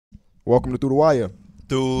Welcome to Through the Wire.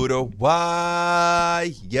 Through the wire.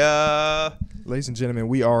 Ladies and gentlemen,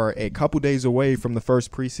 we are a couple days away from the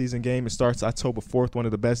first preseason game. It starts October 4th, one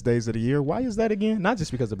of the best days of the year. Why is that again? Not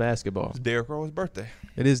just because of basketball. It's Derrick Rose's birthday.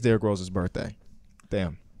 It is Derrick Rose's birthday.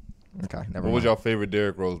 Damn. Okay, never mind. What was your favorite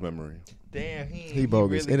Derrick Rose memory? Damn, He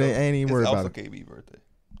bogus. It ain't even worried about it. It's also KB's birthday.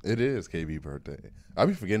 It is KB's birthday. I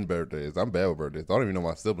be forgetting birthdays. I'm bad with birthdays. I don't even know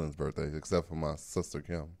my siblings' birthdays except for my sister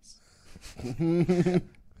Kim.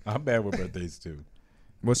 I'm bad with birthdays too.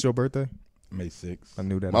 What's your birthday? May 6th. I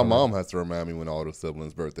knew that. My already. mom has to remind me when all the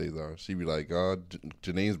siblings' birthdays are. She be like,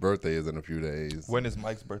 Janine's birthday is in a few days. When is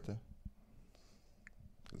Mike's birthday?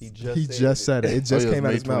 He just said it. It just came out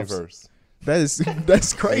of his mouth. 21st.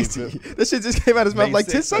 That's crazy. That shit just came out of his mouth like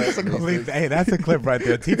 10 seconds ago. Hey, that's a clip right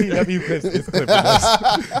there. TTW clips is clipping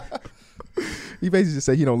us. He basically just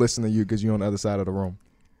said he don't listen to you because you're on the other side of the room.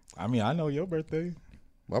 I mean, I know your birthday.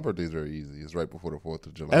 My birthday's very easy. It's right before the 4th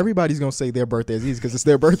of July. Everybody's going to say their birthday is easy because it's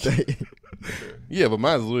their birthday. Yeah, but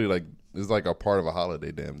mine's literally like, it's like a part of a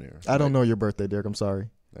holiday damn near. I don't know your birthday, Derek. I'm sorry.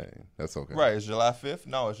 Hey, that's okay. Right, it's July 5th?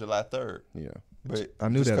 No, it's July 3rd. Yeah. But I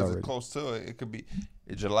knew just that 'cause already. it's close to it, it could be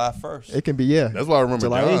July 1st. It can be, yeah. That's why I remember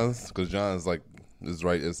July 8th. John's, because John's like, it's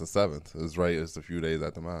right, it's the 7th. It's right, it's a few days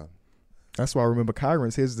after mine. That's why I remember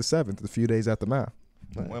Kyron's. His the 7th, a few days after mine.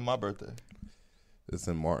 When my birthday? It's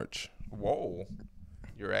in March, Whoa.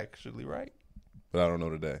 You're actually right. but I don't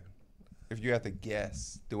know the day. If you have to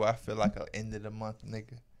guess, do I feel like an end of the month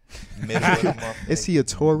nigga? Middle of the month Is he a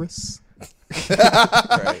Taurus?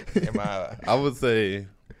 Right. Am I I would say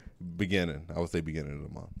beginning. I would say beginning of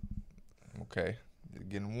the month. okay? It's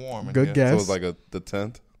getting warm in Good here. guess. So it's like the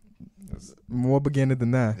 10th. More beginning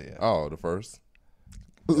than that. Yeah. Oh, the 1st,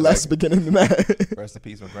 Less beginning than that. Rest in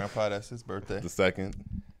peace, my grandpa. That's his birthday. the 2nd.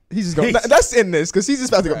 He's just going. That's in this because he's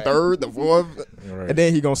just about to go Right. 3rd, the 4th, Right. and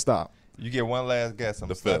then he gonna stop. You get one last guess. I'm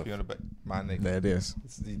The gonna slap 5th. you on the back. My nigga. There it is.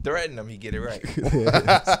 You threaten him, he get it right.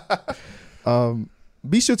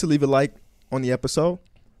 Be sure to leave a like on the episode.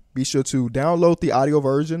 Be sure to download the audio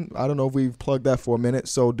version. I don't know if we've plugged that for a minute,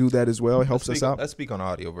 so do that as well. It helps us out. Let's speak on the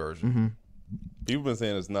audio version. Mm-hmm. People been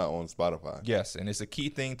saying it's not on Spotify. Yes, and it's a key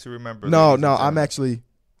thing to remember. No, ladies and I'm gentlemen. actually.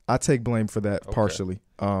 I take blame for that Okay. partially.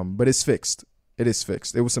 But it's fixed. It is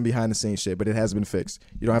fixed. It was some behind the scenes shit, but it has been fixed.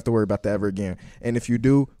 You don't have to worry about that ever again. And if you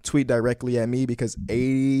do, tweet directly at me because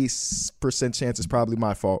 80% chance it's probably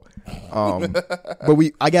my fault. But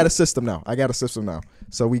I got a system now.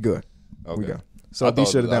 So we good. Okay. We good. So I be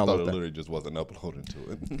thought sure to I thought download it that. literally just wasn't uploading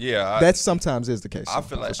to it. Yeah, That sometimes is the case. I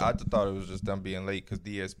feel like for sure. I thought it was just them being late because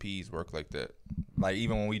DSPs work like that. Like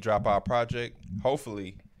even when we drop our project,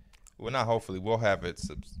 hopefully, well not hopefully, we'll have it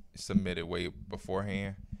submitted way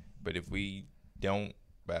beforehand. But if we don't,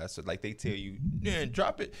 so like they tell you, yeah,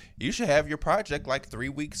 drop it. You should have your project like 3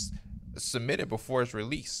 weeks submitted before it's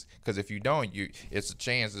released. Because if you don't, it's a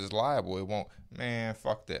chance it's liable. It won't. Man,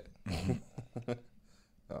 fuck that.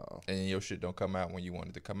 And your shit don't come out when you want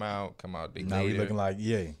it to come out. They Now we later. looking like,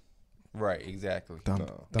 yay. Right, exactly. Dun,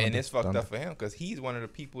 And it's fucked dun. up for him because he's one of the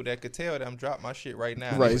people that could tell them drop my shit right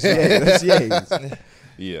now. Right. Yeah, that's yays.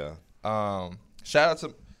 Yeah. Shout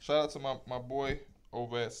out to my boy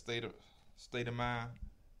over at State of Mind.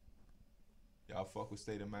 Y'all fuck with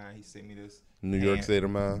State of Mind. He sent me this New York State of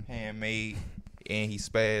Mind. handmade, and he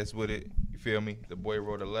spazzed with it. You feel me? The boy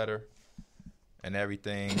wrote a letter and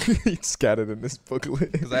everything He scattered in this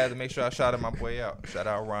booklet. because I had to make sure I shouted my boy out. Shout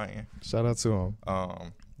out Ryan. Shout out to him.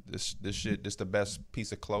 This shit, this the best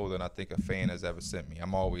piece of clothing I think a fan has ever sent me.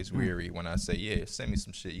 I'm always weary when I say, yeah, send me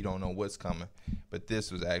some shit. You don't know what's coming, but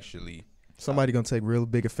this was actually Somebody gonna take real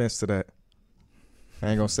big offense to that. I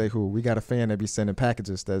ain't gonna say who. We got a fan that be sending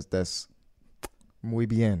packages that's muy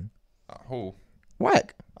bien. who.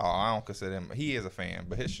 Whack. Oh, I don't consider him. He is a fan,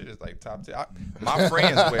 but his shit is like top 10. My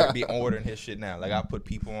friends would be ordering his shit now. Like I put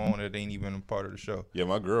people on that ain't even a part of the show. Yeah,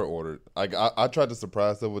 my girl ordered. I tried to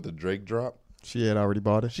surprise her with the Drake drop. She had already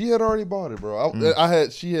bought it. She had already bought it, bro.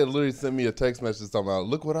 She had literally sent me a text message talking about,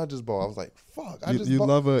 look what I just bought. I was like, fuck. You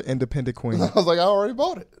love an independent queen. I was like, I already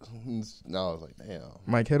bought it. Now I was like, damn.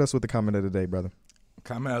 Mike, hit us with the comment of the day, brother.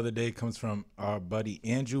 Comment of the day comes from our buddy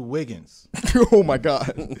Andrew Wiggins. Oh my God,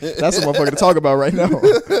 that's what motherfucker to talk about right now.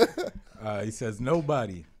 He says,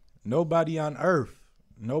 nobody on Earth,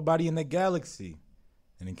 nobody in the galaxy.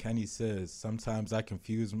 And then Kenny says, sometimes I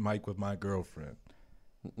confuse Mike with my girlfriend.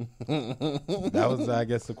 That was, I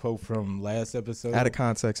guess, a quote from last episode. Out of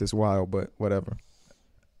context, it's wild, but whatever.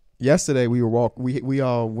 Yesterday we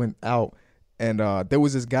all went out, and there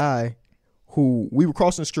was this guy who we were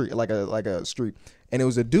crossing the street like a street, and it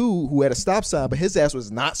was a dude who had a stop sign, but his ass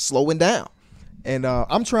was not slowing down. And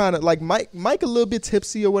I'm trying to like Mike a little bit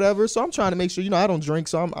tipsy or whatever, so I'm trying to make sure I don't drink,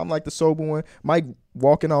 so I'm like the sober one. Mike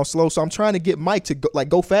walking all slow, so I'm trying to get Mike to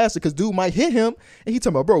go faster because dude might hit him, and he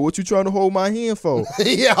talking about, bro, what you trying to hold my hand for?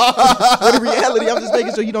 Yeah. But in reality, I'm just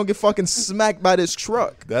making sure he don't get fucking smacked by this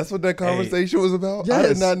truck. That's what that conversation was about. Yes, I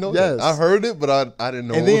did not know yes. that. I heard it, but I didn't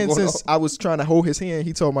know. And what then was going since I was trying to hold his hand,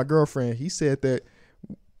 he told my girlfriend, he said that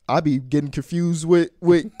I be getting confused with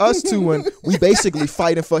us two, and we basically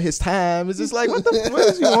fighting for his time. It's just like, what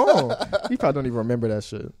is you on? He probably don't even remember that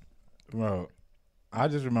shit. Bro, I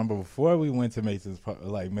just remember before we went to Mason's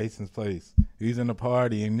place, he was in the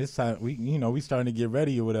party, and this time we starting to get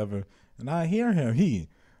ready or whatever, and I hear him.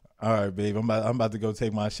 All right, babe, I'm about to go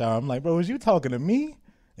take my shower. I'm like, bro, was you talking to me?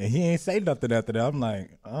 And he ain't say nothing after that. I'm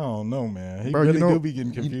like, I don't know, man. He really do be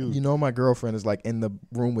getting confused. You know, my girlfriend is like in the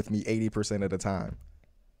room with me 80% of the time.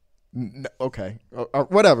 Okay,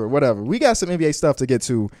 whatever. We got some NBA stuff to get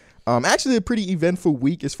to. Actually, a pretty eventful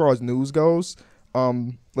week as far as news goes.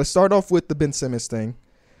 Let's start off with the Ben Simmons thing.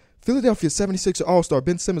 Philadelphia 76er All-Star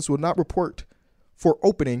Ben Simmons will not report for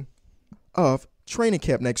opening of training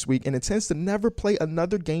camp next week and intends to never play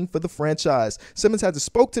another game for the franchise. Simmons hasn't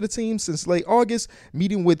spoke to the team since late August,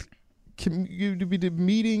 meetings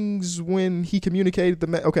when he communicated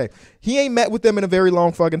he ain't met with them in a very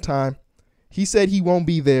long fucking time. He said he won't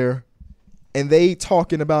be there, and they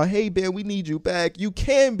talking about, hey, Ben, we need you back. You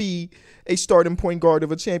can be a starting point guard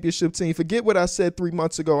of a championship team. Forget what I said 3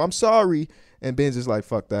 months ago. I'm sorry. And Ben's just like,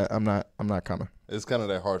 fuck that. I'm not coming. It's kind of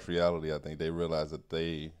that harsh reality. I think they realize that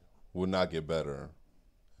they will not get better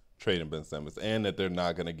trading Ben Simmons, and that they're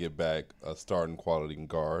not going to get back a starting quality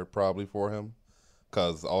guard probably for him,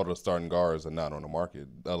 because all the starting guards are not on the market.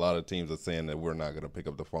 A lot of teams are saying that we're not going to pick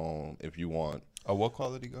up the phone if you want. What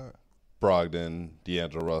quality guard? Brogdon,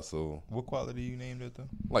 D'Angelo Russell. What quality you named it though?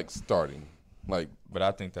 Like starting. But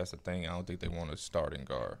I think that's the thing. I don't think they want a starting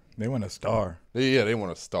guard. They want a star. Yeah, they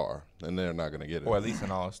want a star, and they're not going to get it. Or at least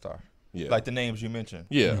an all-star. Yeah. Like the names you mentioned.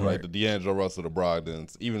 Yeah, right. The D'Angelo Russell, the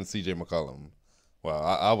Brogdons, even C.J. McCollum. Well,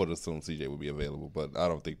 I would assume C.J. would be available, but I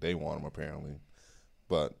don't think they want him apparently.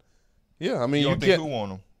 But yeah, I mean, You don't think who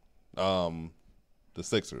want him? The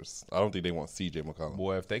Sixers. I don't think they want C.J. McCollum.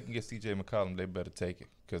 Boy, if they can get C.J. McCollum, they better take it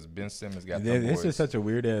because Ben Simmons got Yeah, them it's boys. just such a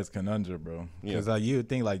weird ass conundrum, bro. Because you would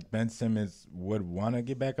think like Ben Simmons would want to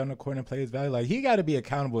get back on the court and play his value. Like he got to be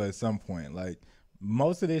accountable at some point. Like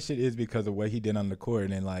most of this shit is because of what he did on the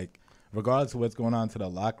court, and like regardless of what's going on to the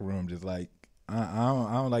locker room, just like I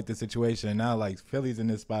don't like the situation. And now like Philly's in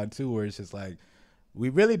this spot too, where it's just like we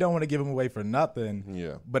really don't want to give him away for nothing.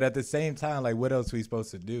 Yeah. But at the same time, like what else are we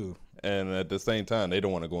supposed to do? And at the same time, they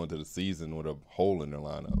don't want to go into the season with a hole in their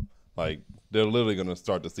lineup. Like they're literally going to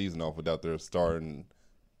start the season off without their starting,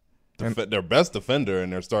 their best defender,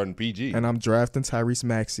 and their starting PG. And I'm drafting Tyrese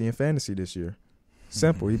Maxey in fantasy this year.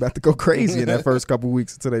 Simple. He about to go crazy in that first couple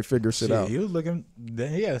weeks until they figure shit out. He was looking.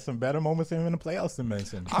 He had some better moments in the playoffs than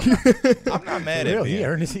Mason. I'm not mad at Ben. He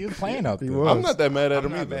earned his. He was playing out there. I'm not that mad at I'm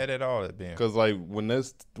him not either. mad at all at Ben. Because like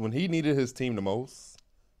when he needed his team the most,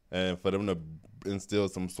 and for them to instill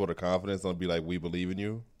some sort of confidence and be like, we believe in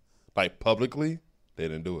you, like publicly, they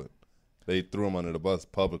didn't do it. They threw him under the bus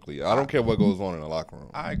publicly. I don't care what goes on in the locker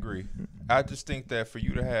room. I agree. I just think that for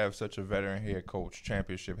you to have such a veteran head coach,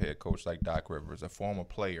 championship head coach like Doc Rivers, a former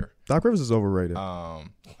player, Doc Rivers is overrated.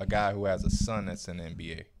 a guy who has a son that's in the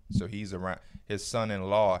NBA. So he's around. His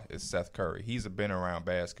son-in-law is Seth Curry. He's been around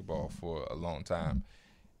basketball for a long time.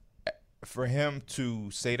 For him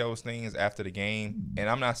to say those things after the game, and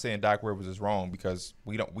I'm not saying Doc Rivers is wrong because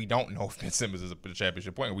we don't know if Ben Simmons is a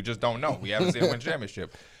championship player. We just don't know. We haven't seen him win a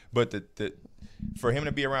championship. But for him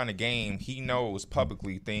to be around the game, he knows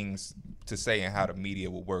publicly things to say and how the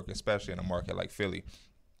media will work, especially in a market like Philly.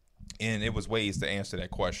 And it was ways to answer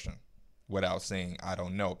that question without saying I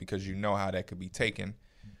don't know, because you know how that could be taken,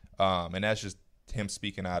 and that's just him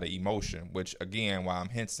speaking out of emotion, which again, while I'm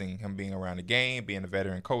hinting him being around the game, being a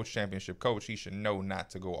veteran coach, championship coach, he should know not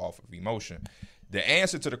to go off of emotion. The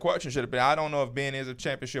answer to the question should have been, I don't know if Ben is a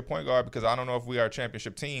championship point guard because I don't know if we are a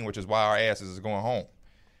championship team, which is why our asses is going home.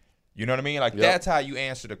 You know what I mean? Like, That's how you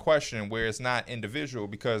answer the question where it's not individual,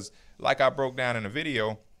 because like I broke down in the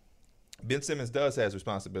video, Ben Simmons does have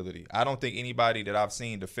responsibility. I don't think anybody that I've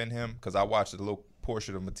seen defend him, because I watched a little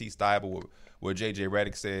portion of Matisse Thybulle where J.J.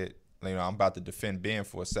 Redick said, I'm about to defend Ben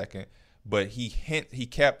for a second, but he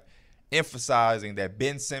kept emphasizing that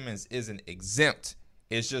Ben Simmons isn't exempt.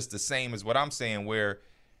 It's just the same as what I'm saying, where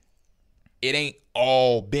it ain't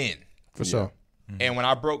all Ben. For sure. Mm-hmm. And when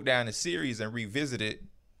I broke down the series and revisited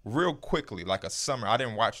real quickly, like a summer, I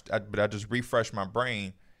didn't watch, but I just refreshed my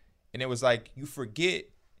brain, and it was like you forget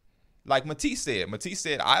Like Matisse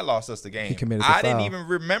said, I lost us the game. He committed the I didn't foul. even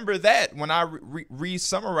remember that when I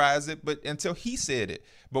re-summarized it, but until he said it.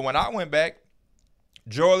 But when I went back,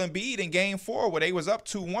 Joel Embiid in Game 4, where they was up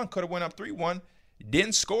 2-1, could have went up 3-1,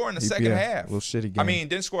 didn't score in the second half. Little shitty game. I mean,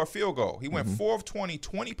 didn't score a field goal. He went 4 of 20,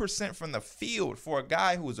 20% from the field for a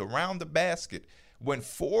guy who was around the basket. Went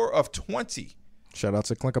 4 of 20. Shout out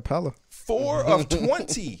to Clint Capella. 4 of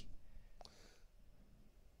 20.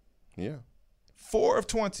 Yeah. 4 of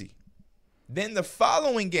 20. Then the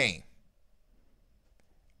following game,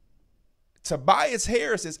 Tobias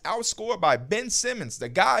Harris is outscored by Ben Simmons, the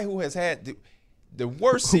guy who has had the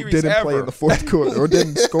worst Who series didn't ever. play in the fourth quarter or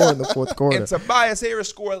didn't score in the fourth quarter. And Tobias Harris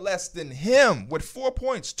scored less than him with 4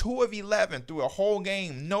 points, 2 of 11 through a whole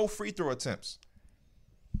game, no free throw attempts.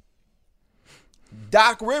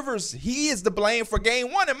 Doc Rivers, he is the blame for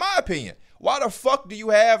Game 1, in my opinion. Why the fuck do you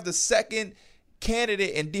have the second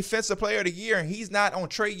candidate and defensive player of the year and he's not on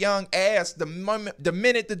Trae Young ass the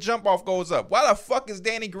minute the jump off goes up? Why the fuck is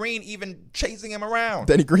Danny Green even chasing him around?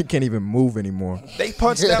 Danny Green can't even move anymore. They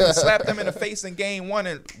punched them and slapped them in the face in Game 1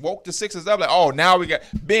 and woke the Sixers up like, oh, now we got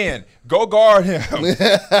Ben, go guard him.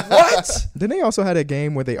 What? Then they also had a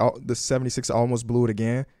game where the 76ers almost blew it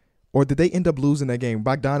again. Or did they end up losing that game?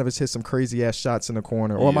 Bogdanovich hit some crazy ass shots in the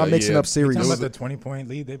corner. Or am I mixing up series? You talking about the 20-point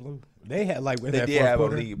lead they blew? They had like in They that did fourth have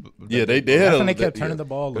quarter. a lead. Yeah, they That's had. when they kept turning the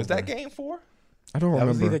ball Was over. that Game 4? I don't That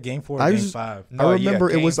remember. was either Game 4 or I Game just- 5. No, I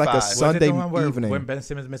remember yeah, it was Game like a 5. Sunday the one where, evening. when Ben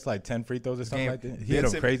Simmons missed like 10 free throws or something like that. He hit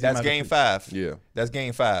Ben a crazy That's amount Game of 5. Yeah. That's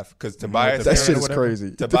Game 5 because Tobias that Harris, shit is whatever.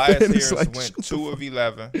 crazy. Tobias The fan is Harris like, went shut the 2 of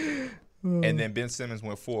 11, and then Ben Simmons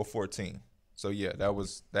went 4 of 14. So yeah,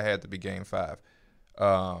 that had to be Game 5.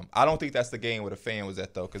 I don't think that's the game where the fan was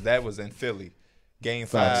at though, because that was in Philly. Game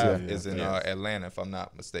 5 is in Atlanta, if I'm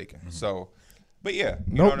not mistaken. So, but yeah,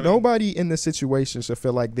 you know what I mean? Nobody in this situation should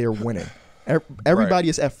feel like they're winning. Everybody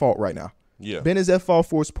is at fault right now. Yeah. Ben is at fault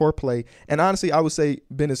for his poor play. And honestly, I would say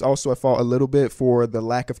Ben is also at fault a little bit for the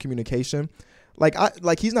lack of communication. Like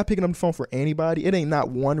he's not picking up the phone for anybody. It ain't not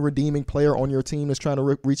one redeeming player on your team that's trying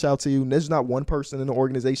to reach out to you. And there's not one person in the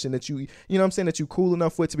organization that you know what I'm saying, that you cool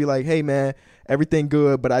enough with to be like, hey man, everything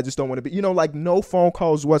good, but I just don't want to be, like no phone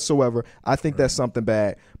calls whatsoever. I think that's something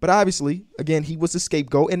bad. But obviously, again, he was the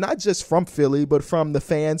scapegoat, and not just from Philly, but from the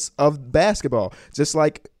fans of basketball. Just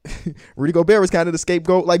like Rudy Gobert was kind of the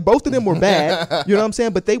scapegoat. Like both of them were bad, you know what I'm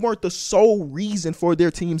saying? But they weren't the sole reason for their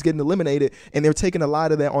teams getting eliminated, and they're taking a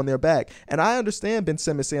lot of that on their back. And I understand Ben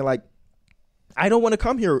Simmons saying like, I don't want to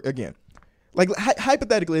come here again. Like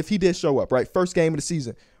hypothetically, if he did show up, right, first game of the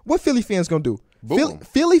season, what Philly fans gonna do?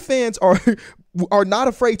 Philly fans are not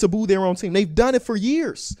afraid to boo their own team. They've done it for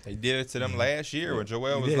years. They did it to them last year when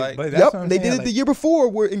Joel was did, like, but Yep, they did it the year before.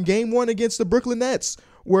 We're in Game 1 against the Brooklyn Nets,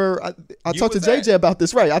 where I talked to was JJ at? about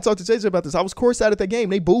this. Right, I talked to JJ about this. I was courtside at that game.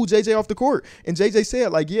 They booed JJ off the court, and JJ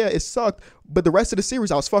said like, "Yeah, it sucked, but the rest of the series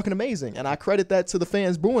I was fucking amazing." And I credit that to the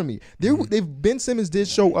fans booing me. Ben Simmons did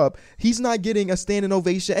show up. He's not getting a standing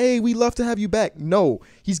ovation. Hey, we love to have you back. No,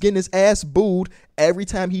 he's getting his ass booed every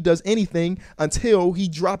time he does anything until he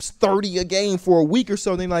drops 30 a game for a week or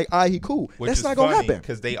so. Then like, he cool. which That's is not gonna funny happen.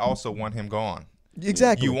 because they also want him gone.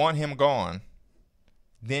 Exactly. You want him gone,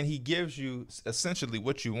 then he gives you essentially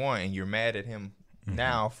what you want, and you're mad at him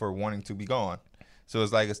now for wanting to be gone. So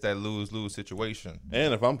it's like it's that lose-lose situation.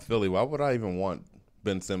 And if I'm Philly, why would I even want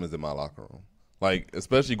Ben Simmons in my locker room? Like,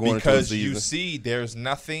 especially going Because into the you season. see, there's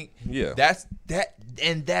nothing. Yeah. That's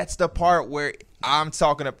the part where I'm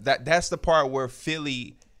talking about. That's the part where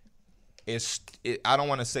Philly is. I don't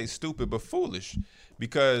want to say stupid, but foolish,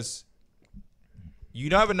 because you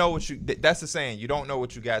never know what you. That's the saying. You don't know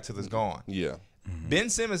what you got till it's gone. Yeah. Ben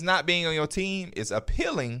Simmons not being on your team is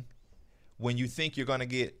appealing when you think you're gonna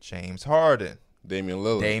get James Harden, Damian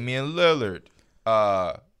Lillard.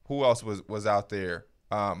 who else was out there?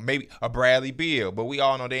 Maybe a Bradley Beal, but we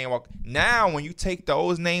all know they ain't walk. Now, when you take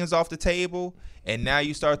those names off the table, and now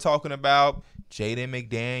you start talking about Jaden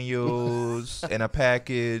McDaniels in a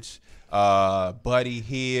package, Buddy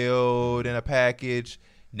Hield in a package,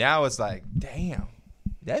 now it's like, damn,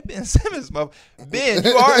 that Ben Simmons, Ben,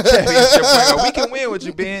 you are a championship player. We can win with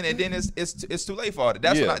you, Ben, and then it's too late for it.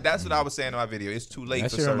 That's what I was saying in my video. It's too late. That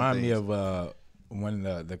for should certain remind me things. of when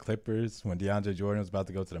the Clippers, when DeAndre Jordan was about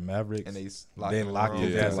to go to the Mavericks, And they locked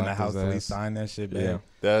his ass in the house till he ass. signed that shit. Yeah.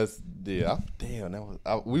 Man. Damn, that was.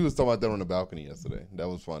 We was talking about that on the balcony yesterday. That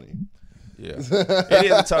was funny. Yeah, it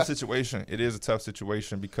is a tough situation. It is a tough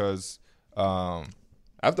situation because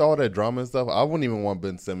After all that drama and stuff, I wouldn't even want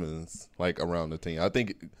Ben Simmons like around the team. I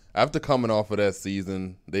think after coming off of that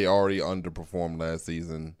season, they already underperformed last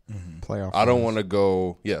season. Playoff. I don't want to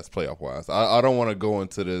go. Yes, playoff wise, I don't want to go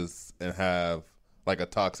into this and have like a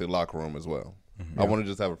toxic locker room as well. I want to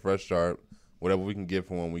just have a fresh start, whatever we can get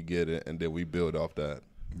from when we get it, and then we build off that.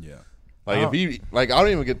 Yeah. Like if he, like I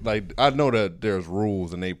don't even get like I know that there's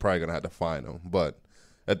rules and they probably gonna have to find them, but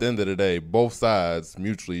at the end of the day, both sides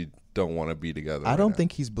mutually don't want to be together. I don't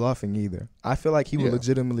think he's bluffing either. I feel like he would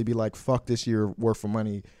legitimately be like, fuck this year worth of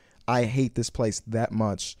money. I hate this place that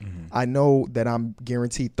much. I know that I'm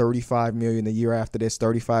guaranteed $35 million a year after this,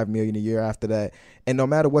 $35 million a year after that. And no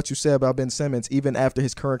matter what you say about Ben Simmons, even after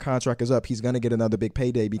his current contract is up, he's going to get another big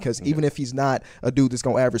payday because even if he's not a dude that's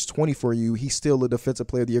going to average 20 for you, he's still a defensive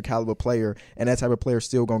player of the year caliber player, and that type of player is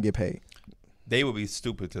still going to get paid. They would be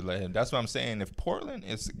stupid to let him. That's what I'm saying. If Portland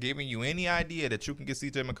is giving you any idea that you can get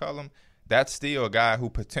C.J. McCollum, that's still a guy who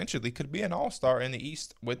potentially could be an all-star in the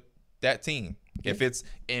East with that team. If it's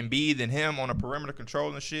Embiid and him on a perimeter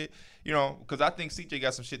control and shit, you know, because I think CJ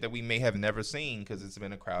got some shit that we may have never seen because it's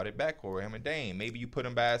been a crowded backcourt, him and Dame. Maybe you put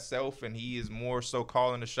him by himself and he is more so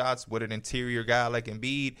calling the shots with an interior guy like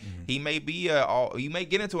Embiid. He may be he may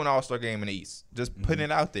get into an all-star game in the East. Just putting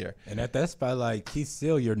it out there. And at that spot, like, he's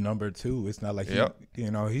still your number 2. It's not like he, you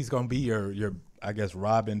know, he's gonna be your I guess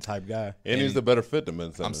Robin type guy. And he's a better fit than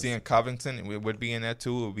Ben Simmons. I'm seeing Covington would be in that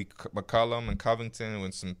too. It would be McCollum and Covington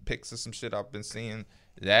with some picks or some shit I've been seeing.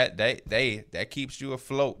 That keeps you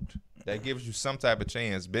afloat. That gives you some type of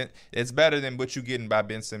chance. It's better than what you getting by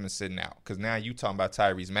Ben Simmons sitting out. Because now you talking about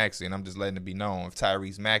Tyrese Maxey, and I'm just letting it be known. If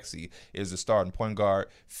Tyrese Maxey is the starting point guard,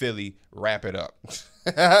 Philly, wrap it up.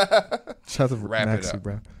 Shout out to Wrap Maxey, it up.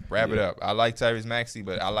 bro. Wrap it up. I like Tyrese Maxey,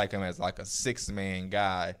 but I like him as like a 6-man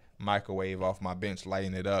guy, microwave off my bench,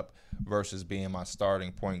 lighting it up, versus being my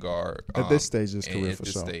starting point guard At this stage of his career, for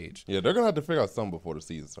sure. stage. Yeah, they're gonna have to figure out something before the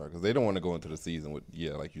season starts because they don't want to go into the season with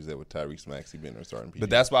like you said, with Tyrese Maxey being their starting. But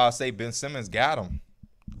that's why I say Ben Simmons got him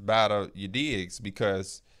by your digs,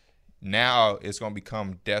 because now it's gonna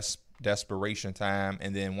become desperation time,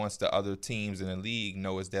 and then once the other teams in the league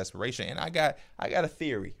know it's desperation, and I got a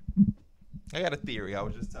theory. I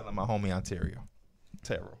was just telling my homie Ontario,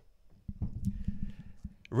 Terrell.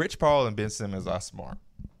 Rich Paul and Ben Simmons are smart.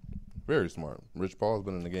 Very smart. Rich Paul's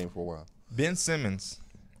been in the game for a while. Ben Simmons,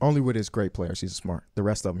 Only with his great players, he's smart. The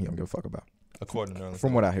rest of them, he don't give a fuck about. according to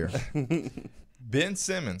From what I hear. Ben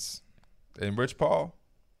Simmons and Rich Paul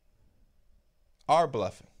are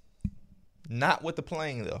bluffing. Not with the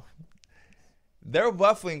playing, though. They're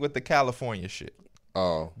bluffing with the California shit.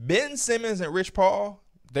 Oh. Ben Simmons and Rich Paul,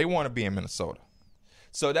 they want to be in Minnesota.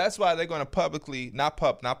 So that's why they're going to publicly, not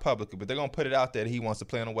publicly, but they're going to put it out there that he wants to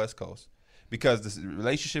play on the West Coast. Because this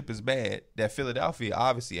relationship is bad, that Philadelphia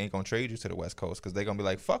obviously ain't going to trade you to the West Coast because they're going to be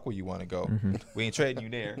like, fuck where you want to go. We ain't trading you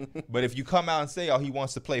there. But if you come out and say, oh, he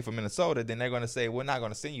wants to play for Minnesota, then they're going to say, we're not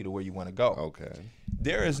going to send you to where you want to go. Okay.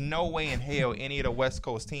 There is no way in hell any of the West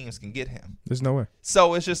Coast teams can get him. There's no way.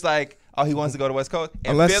 So it's just like, oh, he wants to go to West Coast.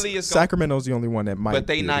 And Unless Philly is Sacramento's the only one that might. but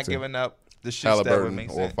they be not able to. giving up the shit that would Halliburton make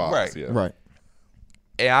or sense. Fox. Right. Yeah. Right.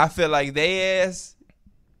 And I feel like they ass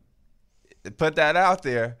put that out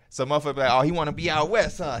there. So motherfucker be like, oh, he want to be out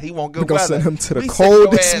west, huh? He won't go We gonna weather. send him to the We send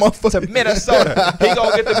coldest your ass motherfucker. to Minnesota. He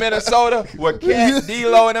gonna get to Minnesota with Cat,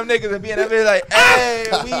 D-Lo, and them niggas and be in there be like, hey,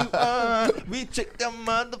 we tricked them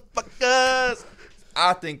motherfuckers.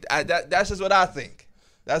 I think that's just what I think.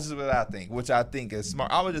 That's just what I think, which I think is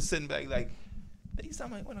smart. I was just sitting back like, he's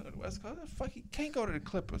talking about, want to go to the West Coast? Fuck, he can't go to the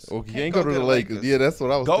Clippers. Well, he can't go to the Lakers. Yeah, that's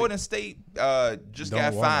what I was Golden State just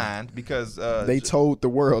got want fined because They told the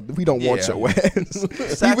world, we don't want Yeah. your ass. He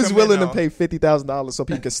was Sacramento. willing to pay $50,000 so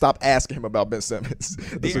people could stop asking him about Ben Simmons.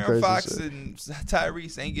 That's some De'Aaron crazy Fox shit. and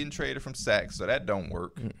Tyrese ain't getting traded from Sacks, so that don't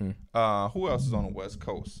work. Who else is on the West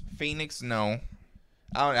Coast? Phoenix, no.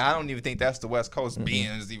 I don't even think that's the West Coast being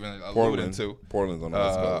is even alluding to. Portland's on the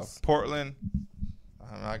West Coast. Portland,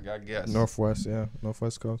 I guess. Northwest, yeah.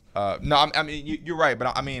 Northwest Coast. No, I mean you're right,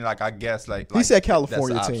 but I mean like I guess like He said that's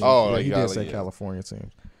California the team. option. Oh, yeah, like he did Cali, say yeah. California team.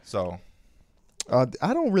 So I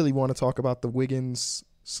don't really want to talk about the Wiggins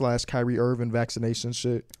 / Kyrie Irving vaccination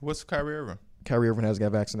shit. what's Kyrie Irving? Kyrie Irving has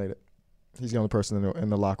got vaccinated. He's the only person in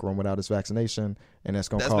the locker room without his vaccination, and that's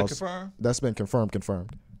going to That's been cause. confirmed? That's been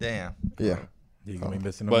confirmed. Damn. Yeah. He's gonna be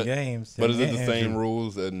missing But- them games. But is it And the same Andrew.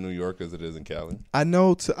 rules in New York as it is in Cali? I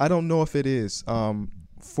don't know if it is. So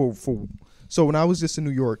when I was just in New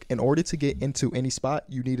York, in order to get into any spot,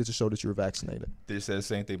 you needed to show that you were vaccinated. They said the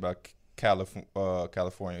same thing about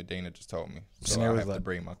California. Dana just told me, so And it I was have to like-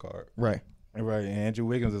 bring my card. Right. Right, and Andrew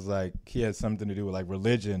Wiggins is like he had something to do with like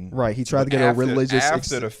religion. Right. He tried to get a religious.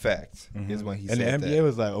 after the fact is when he And said the NBA that.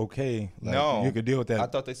 was like, okay, like, No. you could deal with that. I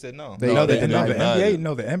thought they said no. They- no, they they, no, the denied it. NBA.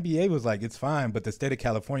 No, the NBA was like, it's fine, but the state of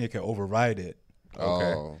California can override it.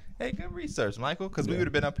 Okay. Oh. Hey, good research, Michael. Because we would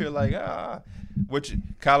have been up here like, which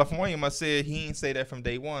California must say he ain't say that from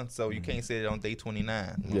day one, so you can't say it on day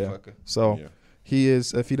 29, motherfucker. So Yeah. he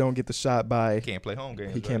is, if he don't get the shot by, He can't play home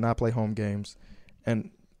games. he right? cannot play home games,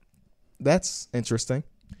 and that's interesting.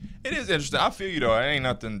 It is interesting. I feel you though. It ain't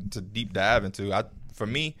nothing to deep dive into. For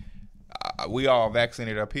me, we all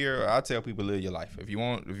vaccinated up here. I tell people live your life. If you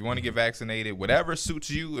want to get vaccinated, whatever suits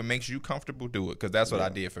you and makes you comfortable, do it. Because that's what I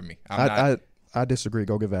did for me. I disagree.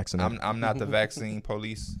 Go get vaccinated. I'm not the vaccine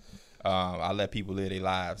police. I let people live their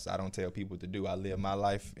lives. I don't tell people what to do. I live my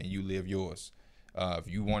life and you live yours. If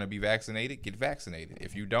you want to be vaccinated, get vaccinated.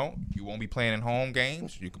 If you don't, you won't be playing in home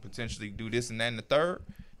games. You could potentially do this and that and the third.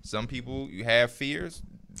 Some people, you have fears.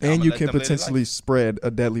 And you can potentially spread a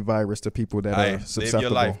deadly virus to people that are susceptible. Live your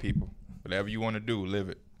life, people. Whatever you want to do, live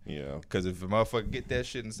it. Yeah. Because if a motherfucker get that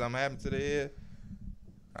shit and something happen to their head,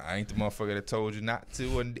 I ain't the motherfucker that told you not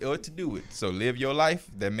to or to do it. So live your life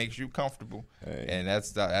that makes you comfortable. Hey. And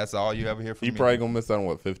that's all you ever hear from me. He probably gonna miss out on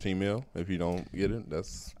what, 15 mil if you don't get it.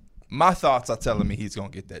 That's my thoughts are telling me he's gonna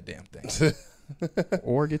get that damn thing.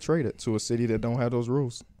 Or get traded to a city that don't have those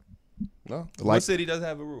rules. no. What city does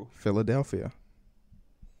have a rule? Philadelphia.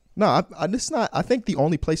 No, it's not. I think the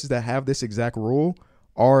only places that have this exact rule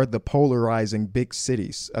are the polarizing big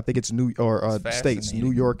cities. I think it's states, fascinating.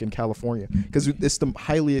 New York and California, because it's the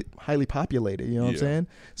highly populated. You know what I'm Yeah. saying?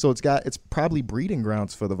 So it's probably breeding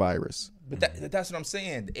grounds for the virus. But that's what I'm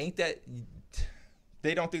saying. Ain't that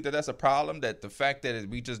they don't think that that's a problem? That the fact that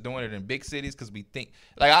we just doing it in big cities because we think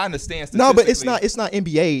like I understand. No, but it's statistically- not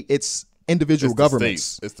NBA. It's individual It's the governments.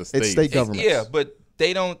 states. It's the It's states. state governments. Yeah, but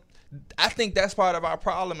they don't. I think that's part of our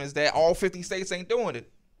problem is that all 50 states ain't doing it.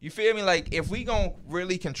 You feel me? Like if we gonna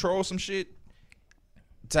really control some shit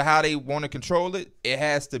to how they want to control it, it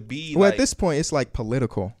has to be. Well, like, at this point, it's like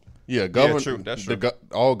political. Yeah, true. That's true.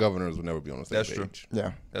 All governors will never be on the same That's page. true.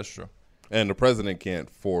 Yeah. That's true. And the president can't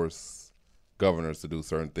force governors to do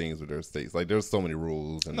certain things with their states. Like there's so many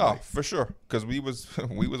rules. And No, like, for sure. Because we was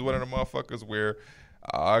one of the motherfuckers where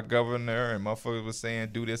our governor and motherfuckers was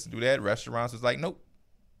saying do this and do that. Restaurants was like, nope,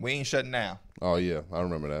 we ain't shutting down. oh yeah, I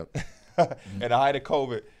remember that. At the height of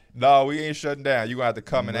COVID, no, we ain't shutting down. You gonna have to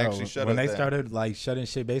come and Bro, actually shut when us they down. started like shutting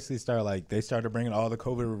shit, basically they started bringing all the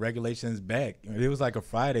COVID regulations back. It was like a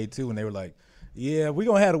Friday too, when they were like, "Yeah, we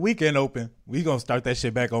gonna have the weekend open. We gonna start that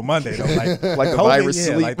shit back on Monday." Though. Like Like the COVID, virus yeah,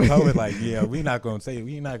 sleep. like the COVID. Like yeah, we not gonna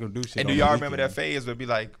do shit. And do on y'all the remember that weekend. phase would be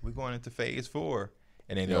like, we're going into phase 4.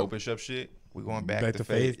 And then they Yep. open up shit. We're going back Back to to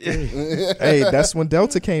phase phase 3. Hey, that's when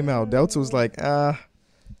Delta came out. Delta was like, That's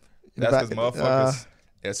because back- motherfuckers,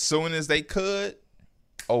 as soon as they could,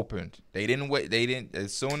 opened. They didn't wait. They didn't.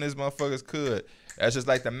 As soon as motherfuckers could. That's just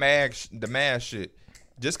like the mask shit.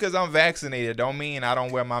 Just because I'm vaccinated don't mean I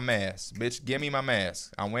don't wear my mask. Bitch, give me my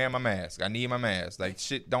mask. I'm wearing my mask. I need my mask. Like,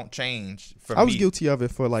 shit don't change for me. I was guilty of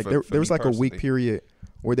it for like, For there was me like a week personally. period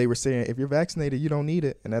where they were saying, if you're vaccinated, you don't need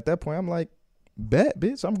it. And at that point, I'm like, bet,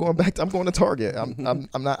 bitch, I'm going to Target. I'm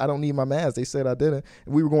not, I don't need my mask. They said I didn't.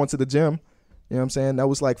 We were going to the gym. You know what I'm saying? That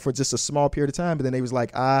was like for just a small period of time. But then they was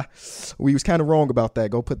like, we was kind of wrong about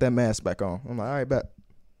that. Go put that mask back on. I'm like, all right, bet.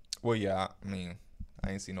 Well, yeah. I mean,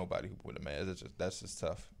 I ain't seen nobody who put a mask. That's just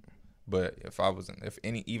tough. But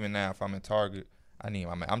even now, if I'm in Target, I need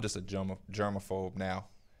my mask. I'm just a germaphobe now.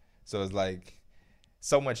 So it's like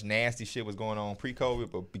so much nasty shit was going on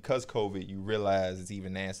pre-COVID, but because COVID, you realize it's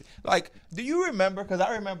even nasty. Like, do you remember? Because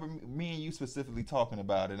I remember me and you specifically talking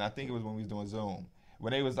about it, and I think it was when we was doing Zoom,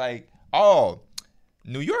 when they was like, oh,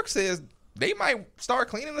 New York says they might start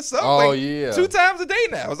cleaning the subway Oh, yeah. 2 times a day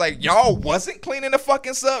now. I was like, y'all wasn't cleaning the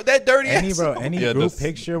fucking sub, that dirty ass subway. Any Yeah, group this-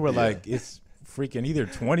 picture where like it's freaking either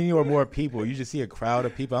 20 or more people, you just see a crowd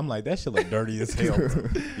of people. I'm like, that shit look dirty as hell. Bro.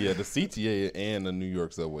 Yeah, the CTA and the New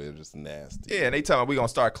York subway are just nasty. Yeah, and they tell me we gonna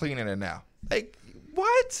start cleaning it now. Like,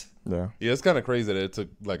 what? Yeah. Yeah, it's kind of crazy that it took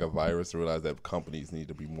like a virus to realize that companies need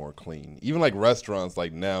to be more clean. Even like restaurants,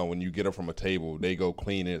 like now when you get up from a table, they go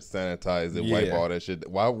clean it, sanitize it, wipe Yeah. all that shit.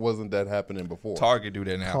 Why wasn't that happening before? Target do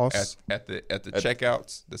that now. Costs. At the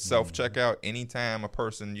checkouts, the self checkout. Anytime a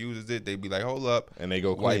person uses it, they be like, "Hold up," And they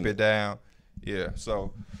go wipe clean it down. Yeah.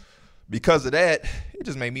 So because of that, it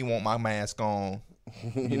just made me want my mask on.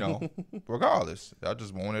 You know, regardless, I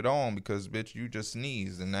just want it on because bitch, you just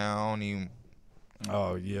sneezed and now I don't even.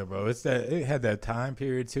 Oh yeah, bro. It had that time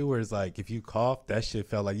period too where it's like if you cough, that shit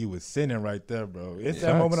felt like you was sinning right there, bro. It's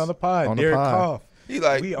that Facts. moment on the pod. On the Derek pod. cough. He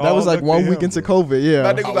like We That all was like looked 1 at week him, into bro. COVID. Yeah.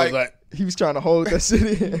 that nigga like, He was trying to hold that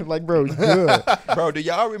shit in. Like, bro, you good. bro, do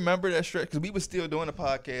y'all remember that stretch? Because we was still doing the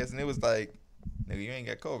podcast and it was like, nigga, you ain't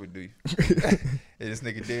got COVID, do you? And this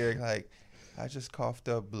nigga Derek like, I just coughed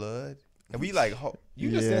up blood. And we like,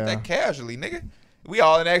 you just said Yeah. that casually, nigga. We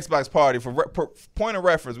all in Xbox party. For point of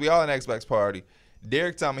reference, we all in Xbox party.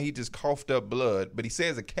 Derek told me he just coughed up blood, but he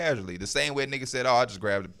says it casually. The same way nigga said, "Oh, I just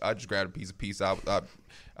grabbed a piece of pizza.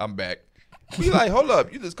 I'm back." We like, hold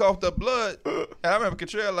up, you just coughed up blood. And I remember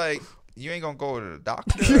Cottrell like, you ain't gonna go to the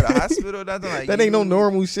doctor or the hospital, nothing like that. Ain't no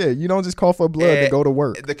normal shit. You don't just cough up blood and go to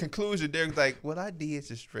work. The conclusion, Derek's like, what I did is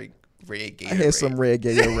just straight red Gatorade. I had some red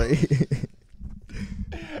Gatorade.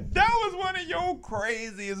 That was one of your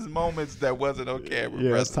craziest moments that wasn't on camera.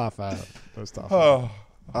 Yeah, that's top 5. That's top 5.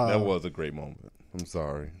 That was a great moment. I'm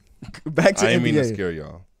sorry. Back to I didn't NBA. mean to scare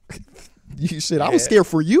y'all. I was scared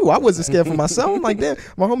for you. I wasn't scared for myself. I'm like, damn,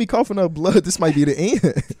 my homie coughing up blood. This might be the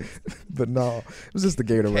end. But no, it was just the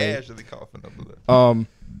Gatorade. Casually coughing up blood.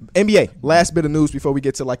 NBA, last bit of news before we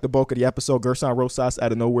get to like the bulk of the episode. Gerson Rosas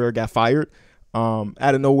out of nowhere got fired. Out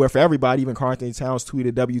of nowhere for everybody. Even Karl Anthony Towns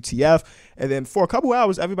tweeted WTF. And then for a couple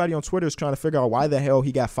hours, everybody on Twitter is trying to figure out why the hell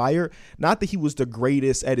he got fired. Not that he was the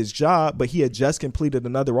greatest at his job, but he had just completed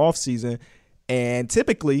another offseason. And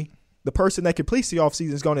typically, the person that completes the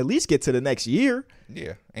offseason is going to at least get to the next year.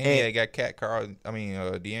 Yeah. And he got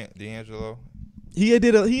D'Angelo. He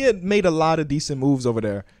had made a lot of decent moves over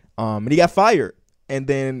there. And he got fired. And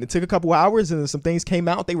then it took a couple hours and some things came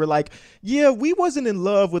out. They were like, yeah, we wasn't in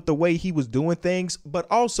love with the way he was doing things, but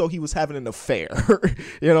also he was having an affair,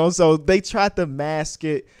 so they tried to mask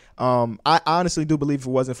it. I honestly do believe if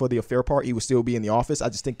it wasn't for the affair part, he would still be in the office. I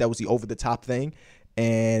just think that was the over the top thing.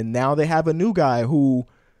 And now they have a new guy who,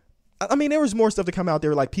 I mean, there was more stuff to come out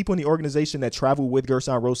there. Like people in the organization that traveled with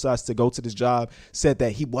Gerson Rosas to go to this job said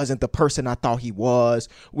that he wasn't the person I thought he was,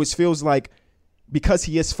 which feels like, because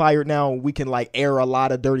he is fired now, we can like air a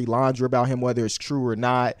lot of dirty laundry about him, whether it's true or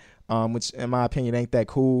not, which in my opinion ain't that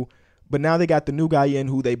cool. But now they got the new guy in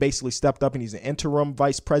who they basically stepped up and he's an interim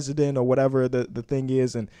vice president or whatever the thing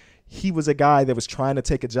is. And he was a guy that was trying to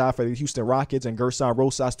take a job for the Houston Rockets, and Gerson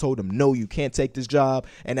Rosas told him, no, you can't take this job.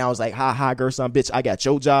 And now it's like, ha, Gerson, bitch, I got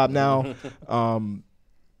your job now.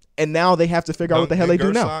 And now they have to figure out what the hell they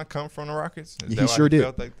do now. Gerson come from the Rockets? He sure did.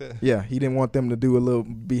 Felt like that? Yeah, he didn't want them to do a little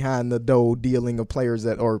behind the dough dealing of players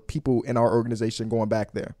or people in our organization going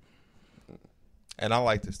back there. And I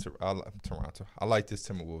like this Toronto. I like this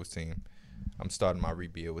Timberwolves team. I'm starting my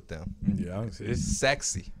rebuild with them. Yeah, it's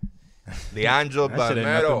sexy. Leandro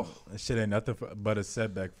Barmero. That shit ain't nothing but a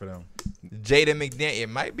setback for them. Jaden McDaniels. It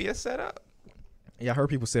might be a setup. Yeah, I heard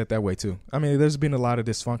people say it that way too. I mean, there's been a lot of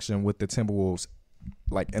dysfunction with the Timberwolves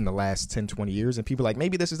like in the last 10, 20 years. And people are like,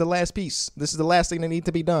 maybe this is the last piece. This is the last thing that needs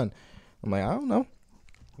to be done. I'm like, I don't know.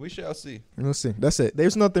 We shall see. We'll see. That's it.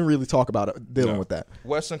 There's nothing really to talk about dealing with that.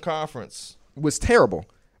 Western Conference was terrible.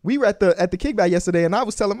 We were at the kickback yesterday, and I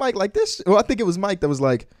was telling Mike like this. Well, I think it was Mike that was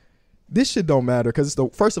like, this shit don't matter because it's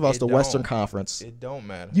the Western Conference. It don't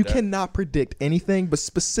matter. You cannot predict anything, but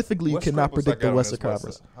specifically you cannot predict the Western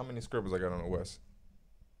Conference. How many scribbles I got on the West?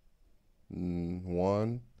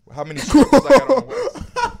 One. How many scribbles I got on the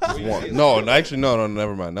West? One. No, actually, no,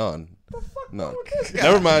 never mind. None. No.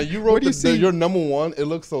 Never mind. You wrote your number one. It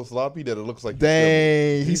looks so sloppy that it looks like.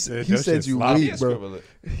 Dang. He said you weak, bro.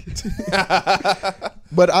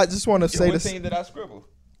 But I just want to say what this. Team did I scribble?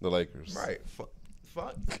 The Lakers. Right. Fuck.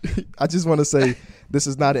 I just want to say this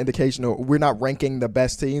is not an indication of we're not ranking the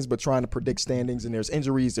best teams, but trying to predict standings. And there's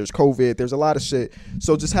injuries, there's COVID, there's a lot of shit.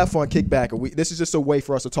 So just have fun, kick back. This is just a way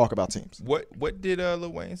for us to talk about teams. What did Lil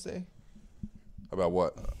Wayne say? About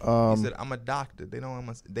what? He said, "I'm a doctor. They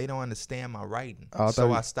don't understand my writing,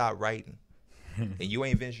 so I stopped writing." And you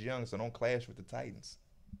ain't Vince Young, so don't clash with the Titans.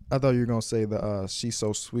 I thought you were gonna say she's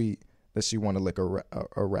so sweet that she want to lick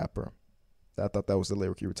a rapper. I thought that was the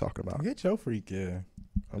lyric you were talking about. Get your freak, yeah.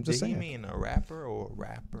 I'm just saying. Did he mean a rapper or a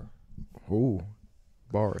rapper? Ooh,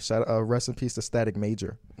 bars. Rest in peace to Static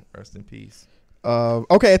Major. Rest in peace.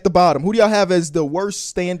 Okay, at the bottom, who do y'all have as the worst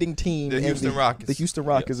standing team? The Houston Rockets. The Houston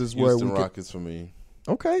Rockets is Houston where Houston Rockets for me.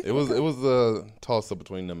 Okay. It was a toss up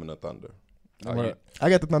between them and the Thunder. I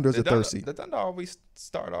got the Thunder as a third seed. The Thunder always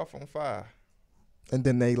start off on fire, and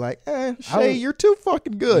then they like, Shea, you're too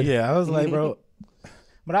fucking good. Yeah, I was like, bro.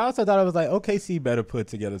 But I also thought it was like OKC better put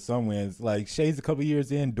together some wins. Like Shea's a couple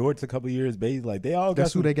years in, Dort's a couple years, Bates. Like they all got.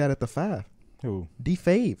 Guess who they got at the 5? Who? D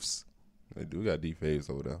Faves. They do got D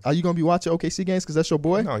Faves over there. Are you gonna be watching OKC games because that's your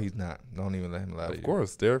boy? No, he's not. Don't even let him lie to you. Of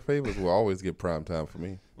course, Derek Favors will always get prime time for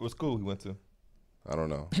me. What school he went to? I don't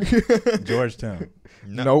know. Georgetown.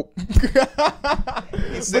 Nope. But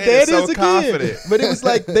that is so confident. But it was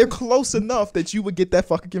like they're close enough that you would get that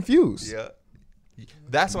fucking confused. Yeah.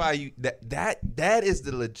 That's why that is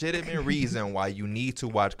the legitimate reason why you need to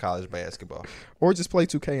watch college basketball. Or just play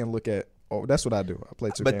 2K and look at Oh, that's what I do. I play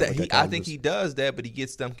 2K. But and look at I think calendars. he does that, but he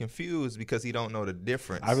gets them confused because he don't know the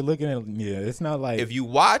difference. I was looking at it's not like If you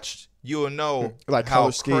watched, you'll know Like how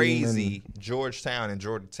color scheme crazy Georgetown and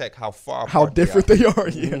Georgia Tech, how far how apart different they are.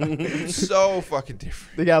 Yeah, they are. So fucking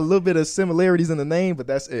different. they got a little bit of similarities in the name, but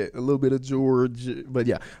that's it. A little bit of George, but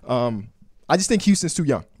yeah. I just think Houston's too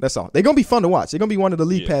young. That's all. They're gonna be fun to watch. They're gonna be one of the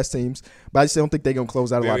league pass teams, but I just don't think they're gonna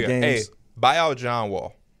close out a lot of games. Hey, buy out John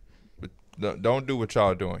Wall. But don't do what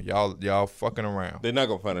y'all doing. Y'all fucking around. They're not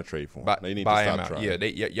gonna find a trade for him. They need to buy him stop out. trying.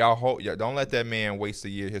 Yeah, y'all don't let that man waste a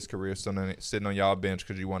year of his career sitting on y'all bench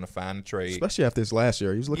because you want to find a trade. Especially after this last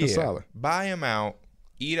year, he was looking solid. Buy him out.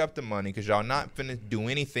 Eat up the money because y'all not finna do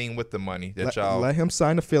anything with the money that y'all. Let him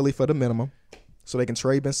sign to Philly for the minimum, so they can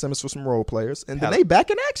trade Ben Simmons for some role players, and then they back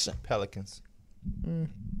in action. Pelicans.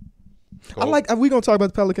 I like. We gonna talk about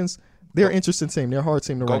the Pelicans. They're an interesting team. They're a hard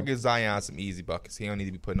team to Go rank. get Zion some easy buckets. He don't need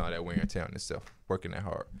to be putting all that wear and tear on himself, working that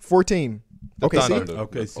hard. 14. The Okay, see? Thunder.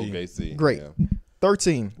 OKC. Great. Yeah.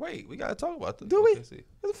 13. Wait, we gotta talk about the Do we? OKC.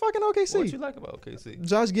 It's a fucking What you OKC. like about OKC?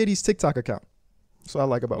 Josh Giddey's TikTok account. That's what I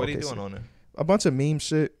like about What OKC. are you doing on there? A bunch of meme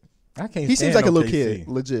shit. I can't. He seems stand like a little OKC. kid.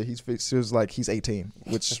 Legit. He feels like he's 18,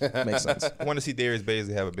 which makes sense. I want to see Darius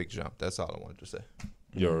Baisley have a big jump. That's all I wanted to say.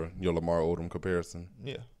 Your Lamar Odom comparison.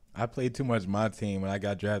 Yeah. I played too much my team when I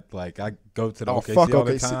got drafted. Like I go to the Oh, OKC fuck all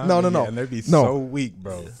the OKC. time. No, and they'd be No. so weak,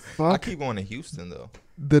 bro. I Fuck. keep going to Houston though.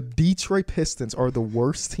 The Detroit Pistons are the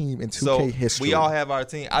worst team in 2K So history. we all have our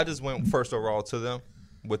team. I just went first overall to them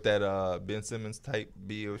with that Ben Simmons type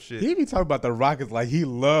build shit. He be talking about the Rockets like he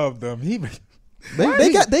loved them. they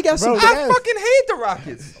got some. Bro, I fucking hate the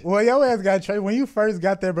Rockets. Well, your ass got traded when you first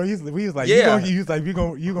got there, bro. He was like, Yeah. you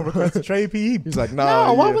gonna request a trade, P? He's like, nah.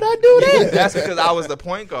 no, why would I do that? That's because I was the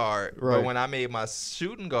point guard. Right. But when I made my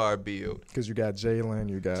shooting guard build, Because you got Jalen,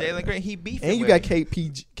 you got Jalen Green, he beefed and you with got me.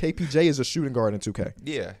 KPJ as a shooting guard in 2K.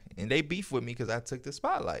 Yeah, and they beefed with me because I took the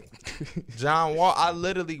spotlight. John Wall, I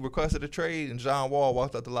literally requested a trade, and John Wall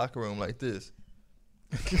walked out the locker room like this.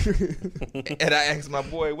 And I asked my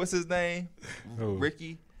boy, what's his name? Who?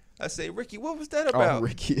 Ricky. I say, Ricky, what was that about? Oh,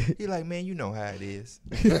 Ricky. He like, man, you know how it is.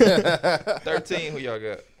 13, who y'all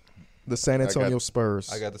got? The San Antonio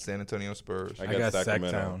Spurs. I got the San Antonio Spurs. I I got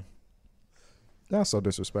Sacramento. Sacktown. That's so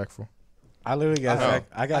disrespectful. I literally got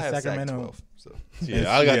I got have Sacramento. Sac 12, so.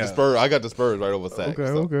 Yeah, I got Yeah. the Spurs. I got the Spurs right over Sac. Okay,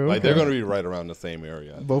 okay, Like they're okay. gonna be right around the same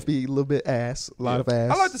area. Both be a little bit ass, a lot of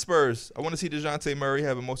ass. I like the Spurs. I want to see DeJounte Murray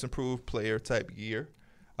have a most improved player type year.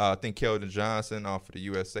 I think Keldon Johnson off of the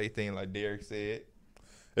USA thing, like Derek said.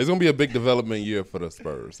 It's gonna be a big development year for the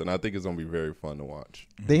Spurs, and I think it's gonna be very fun to watch.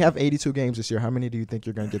 They have 82 games this year. How many do you think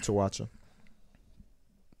you're going to get to watch them?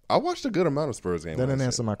 I watched a good amount of Spurs games. That didn't last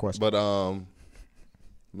answer year. my question. But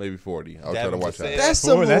maybe 40. I'll try to Davin watch just that. said- That's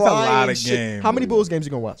some That's a lot lying of shit. games. How many Bulls games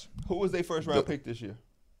you going to watch? Who was their first round pick this year?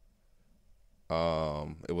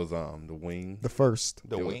 It was the wing. The first.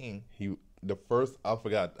 The It was- wing. The first. I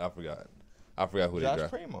forgot who they Josh drafted.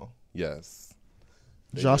 Primo. Yes.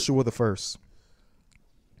 They Joshua the first.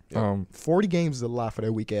 Yeah. 40 games is a lot for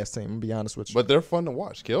that weak ass team. I'm gonna be honest with you. But they're fun to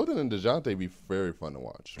watch. Keldon and DeJounte be very fun to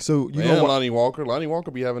watch. So you and gonna Lonnie Walker. Lonnie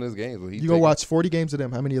Walker be having his games. But you gonna watch 40 games of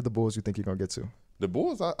them? How many of the Bulls you think you're gonna get to? the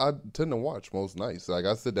Bulls? I tend to watch most nights. Like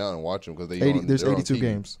I sit down and watch them because they 80. on, There's they're on 82 TV.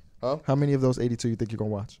 games. Huh? How many of those 82 you think you're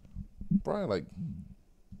gonna watch? Probably like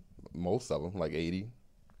most of them, like 80.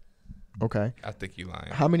 Okay. I think you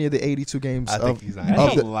lying. How many of the 82 games I think of, he's lying.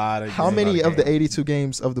 That's of a the lot of how games. many of the games. 82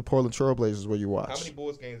 games of the Portland Trailblazers will you How watch? many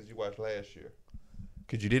Bulls games did you watch last year?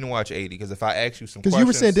 Because you didn't watch 80. Because if I asked you some Because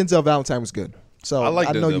questions. you were saying Denzel Valentine was good. So I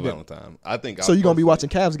like know Denzel you did. Valentine. I think. So you're gonna be watching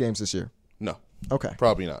personally- Cavs games this year? No, Okay.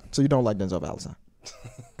 probably not. So you don't like Denzel Valentine?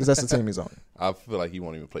 Because that's the team he's on. I feel like he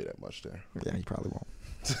won't even play that much there. Yeah, he probably won't.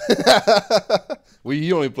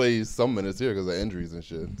 He only plays some minutes here because of injuries and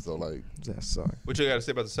shit. So like, That's sorry. What you got to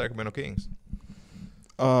say about the Sacramento Kings?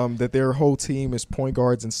 That their whole team is point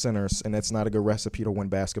guards and centers, and that's not a good recipe to win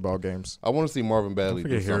basketball games. I want to see Marvin Bagley do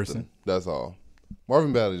forget something. Harrison. That's all.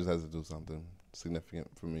 Marvin Bagley just has to do something significant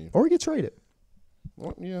for me. Or get traded.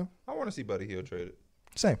 Well, yeah, I want to see Buddy Hield traded.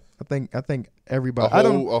 Same. I think everybody. I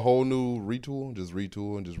don't. a whole new retool and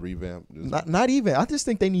just revamp. Not even. I just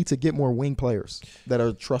think they need to get more wing players that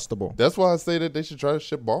are trustable. That's why I say that they should try to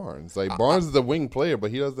ship Barnes. Like Barnes is a wing player,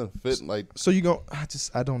 but he doesn't fit. Like So you go.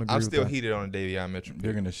 I don't agree. I'm with still that. heated on the Davion Mitchell.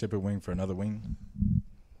 They're gonna ship a wing for another wing.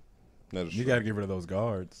 that is You true. got to get rid of those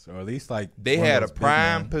guards, or at least like They one of had a those big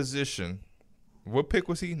prime men. position. What pick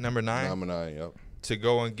was he? Number 9? Number 9. Yep. To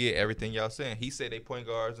go and get everything y'all saying. He said they point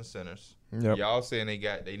guards and centers. Yep. Y'all saying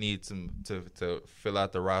they need some to fill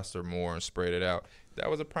out the roster more and spread it out. That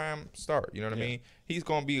was a prime start. You know what I mean? He's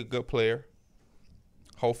gonna be a good player.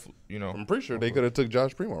 hopefully, I'm pretty sure they could have took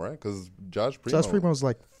Josh Primo, right? Because Josh Primo's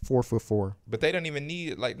like 4'4". But they don't even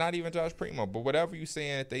need not even Josh Primo. But whatever you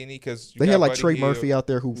saying that they need, because they had like Trey Murphy out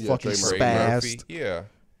there who fucking spazzed. Yeah,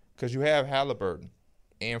 because you have Halliburton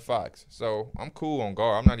and Fox. So I'm cool on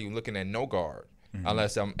guard. I'm not even looking at no guard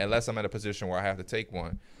unless I'm at a position where I have to take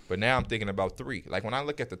one. But now I'm thinking about 3. Like when I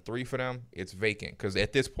look at the 3 for them, it's vacant. Because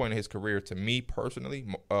at this point in his career, to me personally,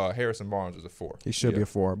 Harrison Barnes is a 4. He should be a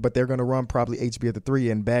 4. But they're going to run probably HB at the 3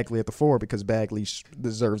 and Bagley at the 4 because Bagley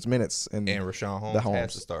deserves minutes. And Rashawn Holmes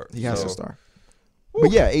has to start. He has to start.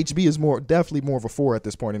 But yeah, HB is definitely more of a 4 at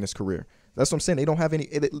this point in his career. That's what I'm saying. They don't have any.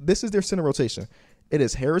 This is their center rotation. It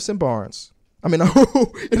is Harrison Barnes.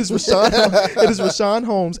 It is Rashawn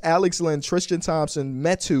Holmes, Alex Len, Tristan Thompson,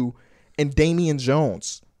 Metu, and Damian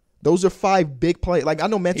Jones. Those are 5 big players. Like I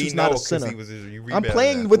know Metu's not a center. I'm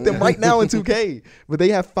playing with them right now in 2K, but they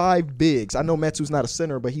have 5 bigs. I know Metu's not a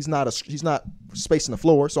center, but he's not spacing the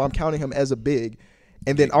floor, so I'm counting him as a big.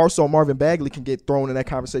 And then also Marvin Bagley can get thrown in that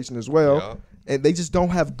conversation as well. Yeah. And they just don't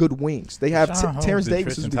have good wings. They have Terrence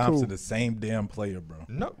Davis who's cool. The same damn player, bro.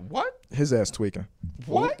 No, what? His ass tweaking.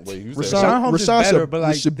 What? Wait, Rashawn Holmes is better, but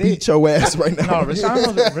like should beat your ass right now. No,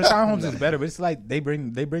 Rashawn Holmes is better, but it's like they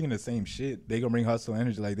bring the same shit. They gonna bring hustle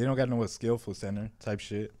energy. Like they don't got no skillful center type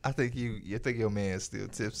shit. I think you think your man's still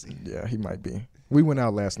tipsy. Yeah, he might be. We went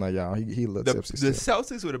out last night, y'all. He looked tipsy. The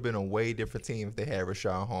Celtics would have been a way different team if they had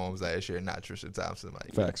Rashawn Holmes last year, not Tristan Thompson.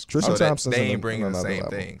 Like facts. Tristan Thompson. They ain't bringing the same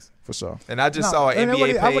things for sure. And I just saw an NBA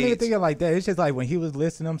page. I wasn't even thinking like that. It's just like when he was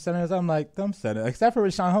listing them centers, I'm like, them centers, except for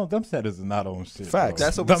Rashawn Holmes, them centers is not on shit. Facts. Bro.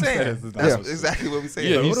 That's what we're saying. That's exactly what we're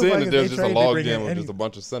saying. Yeah, he's saying that there's just a log jam of just a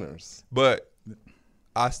bunch of centers. But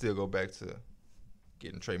I still go back to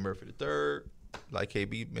getting Trey Murphy the third. Like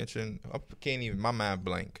KB mentioned, I can't even, my mind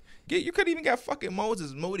blank. You could even got fucking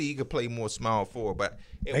Moses Moody. He could play more small forward, but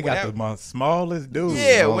they got the smallest dude.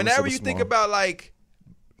 Yeah, whenever you think about like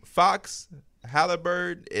Fox,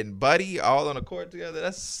 Halliburton, and Buddy all on the court together,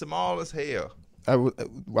 that's small as hell. I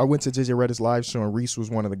went to JJ Redick's live show and Reese was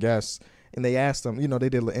one of the guests, and they asked him. They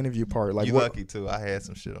did an interview part. Like, you lucky too. I had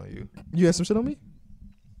some shit on you. You had some shit on me?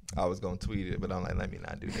 I was gonna tweet it, but I'm like, let me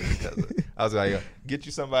not do that because I was like, get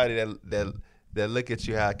you somebody that look at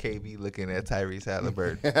you how KB looking at Tyrese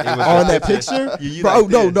Halliburton. On that picture?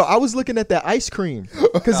 Bro, no. I was looking at that ice cream.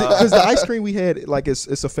 Because the ice cream we had, like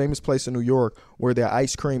it's a famous place in New York where their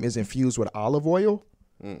ice cream is infused with olive oil.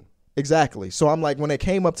 Mm. Exactly. So I'm like, when it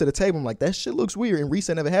came up to the table, I'm like, that shit looks weird. And Reese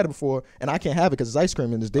had never had it before. And I can't have it because it's ice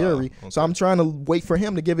cream and it's dairy. Okay. So I'm trying to wait for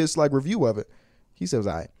him to give his like review of it. He said it was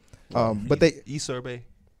all right. But they... E-Sorbet.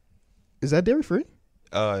 Is that dairy free?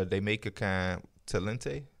 They make a kind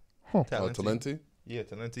Talente. Huh. Talente? Yeah,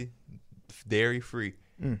 Talente. Dairy free.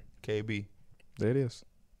 KB. There it is.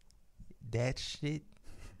 That shit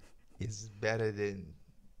is better than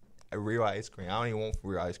a real ice cream. I don't even want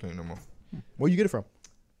real ice cream no more. Where you get it from?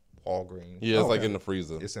 Walgreens. Yeah, it's like in the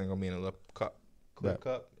freezer. It's not gonna be in a little cup.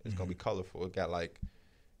 Cup. It's gonna be colorful. It got like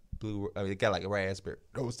blue. It got like raspberry.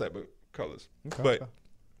 Those type of colors. Okay. But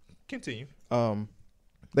continue.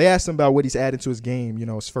 They asked him about what he's added to his game.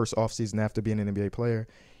 His first offseason after being an NBA player.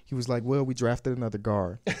 He was like, well, we drafted another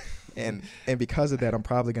guard. and because of that, I'm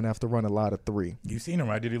probably going to have to run a lot of 3. You seen him,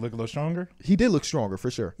 right? Did he look a little stronger? He did look stronger,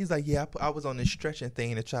 for sure. He's like, yeah, I was on this stretching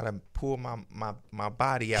thing to try to pull my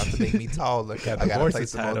body out to make me taller. I got to play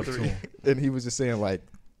some more 3. And he was just saying, like,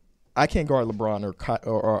 I can't guard LeBron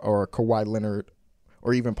or Kawhi Leonard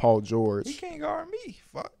or even Paul George. He can't guard me.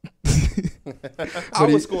 Fuck. I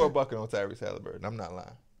would score a bucket on Tyrese Halliburton. I'm not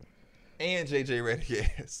lying. And JJ Redick,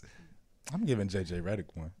 yes. I'm giving JJ Redick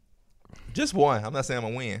one. Just one. I'm not saying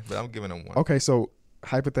I'm going to win, but I'm giving him one. Okay, so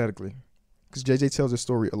hypothetically, because JJ tells his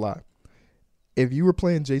story a lot. If you were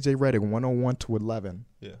playing JJ Redick 101 to 11,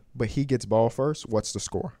 but he gets ball first, what's the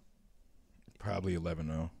score? Probably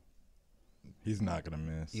 11-0. He's not going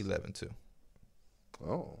to miss. 11-2.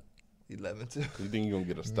 Oh. 11-2. You think you're going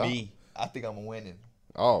to get a stop? Me. I think I'm winning.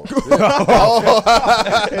 Oh.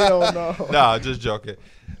 Hell no. No, just joking.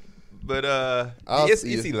 But it's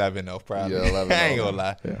 11 though, probably. Yeah, 11. I ain't gonna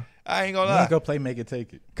lie. Yeah. I ain't gonna lie. He's gonna play make it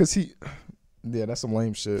take it. Cause that's some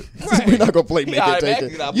lame shit. Right. We're not gonna play make it take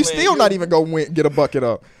it. You still not even gonna get a bucket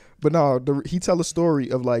up. But no, he tell a story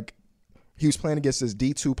of like he was playing against this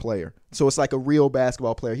D2 player. So it's like a real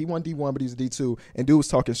basketball player. He won D1, but he's a D2. And dude was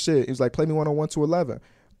talking shit. He was like, play me 101 to 11.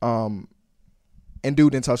 And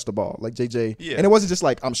dude didn't touch the ball like JJ. Yeah. And it wasn't just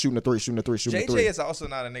like I'm shooting a 3. JJ is also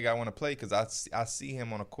not a nigga I want to play because I see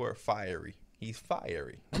him on a court fiery. He's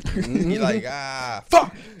fiery. He like,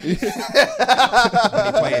 fuck. He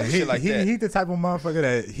playing shit like that. He the type of motherfucker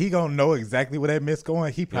that he gonna know exactly where that miss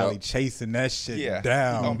going. He probably chasing that shit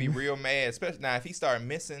down. He gonna be real mad, especially now if he start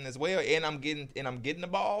missing as well, and I'm getting the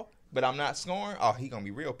ball, but I'm not scoring. Oh, he gonna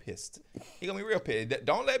be real pissed. He gonna be real pissed.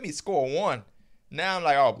 Don't let me score one. Now I'm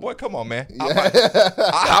like, oh boy, come on, man.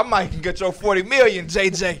 I might get your $40 million,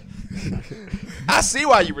 JJ. I see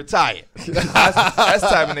why you retired. That's the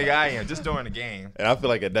type of nigga I am, just during the game. And I feel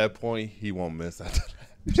like at that point, he won't miss after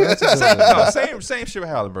that. Same shit with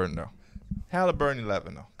Halliburton, though. Halliburton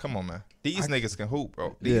 11, though. Come on, man. These niggas can hoop,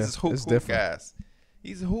 bro. These is hoop guys.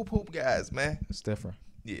 These are hoop guys, man. It's different.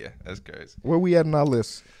 Yeah, that's crazy. Where we at in our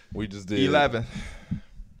list? We just did 11.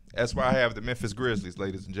 That's why I have the Memphis Grizzlies,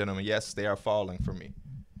 ladies and gentlemen. Yes, they are falling for me.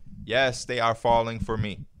 Yes, they are falling for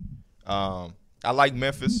me. I like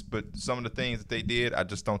Memphis, but some of the things that they did, I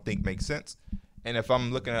just don't think make sense. And if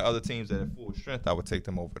I'm looking at other teams that have full strength, I would take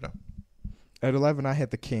them over them. At 11, I had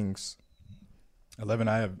the Kings. 11,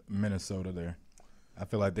 I have Minnesota there. I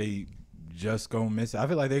feel like they just gonna miss it. I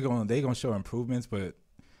feel like they gonna show improvements, but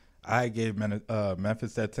I gave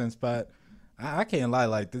Memphis that 10 spot. I can't lie,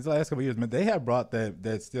 like this last couple of years, man, they have brought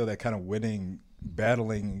that kind of winning,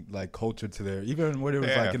 battling like culture to their, even when it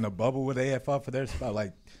was like in the bubble where they had fought for their spot,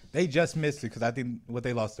 like they just missed it because I think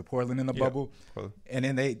they lost to Portland in the bubble, and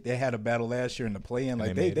then they had a battle last year in the play-in.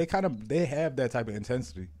 Like they have that type of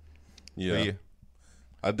intensity. Yeah.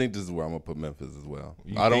 I think this is where I'm gonna put Memphis as well.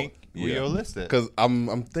 Where your list at? Because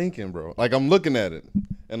I'm thinking, bro. Like I'm looking at it,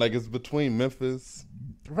 and like it's between Memphis.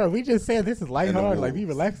 Bro, we just said this is lighthearted. Like be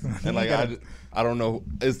relaxing. And like I don't know.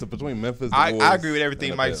 It's between Memphis. I agree with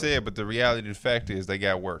everything Mike said, but the reality of the fact is they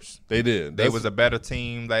got worse. They did. They was a better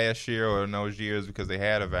team last year or in those years because they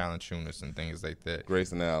had a Valanciunas and things like that.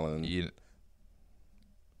 Grayson Allen. Yeah.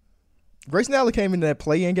 Grayson Allen came into that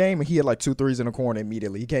play-in game and he had like 2 threes in the corner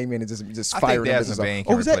immediately. He came in and just fired him.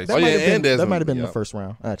 That might have been the first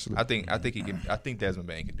round, actually. I think he can. I think Desmond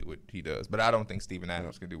Bain can do what he does, but I don't think Steven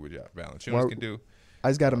Adams can do what Valanciunas can do. I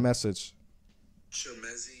just got a message.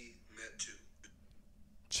 Chemezi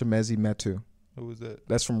Metu. Who was that?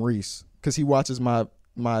 That's from Reese because he watches my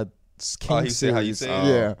King series. How you say it?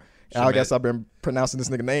 Yeah. I guess I've been pronouncing this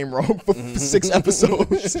nigga name wrong for 6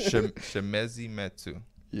 episodes. Chemezi Metu.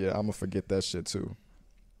 Yeah, I'm gonna forget that shit too.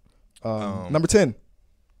 Number 10.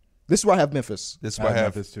 This is why I have Memphis. This is why I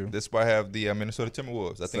have Memphis too. This is why I have the Minnesota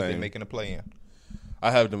Timberwolves. I think they're making a play-in. I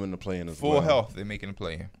have them in the play-in as well. Full health, they're making a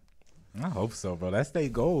play-in. I hope so, bro. That's their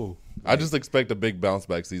goal. I just expect a big bounce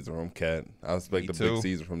back season from Cat. I expect a big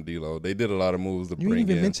season from D'Lo. They did a lot of moves to bring in. You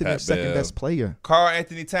didn't even mention their second best player. Karl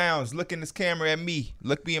Anthony Towns. Look in this camera at me.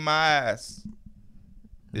 Look me in my eyes.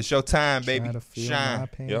 It's your time, baby. Shine.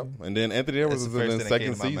 Yep. And then Anthony Edwards is in his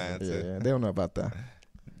second season. Yeah, they don't know about that.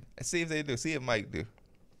 See if they do. See if Mike do.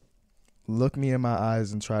 Look me in my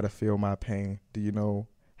eyes and try to feel my pain. Do you know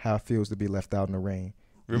how it feels to be left out in the rain?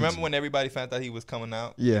 Remember when everybody found out he was coming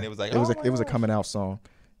out? Yeah, and it was like it was a coming out song.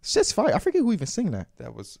 Shit's fire. I forget who even sang that.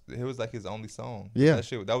 It was like his only song. Yeah,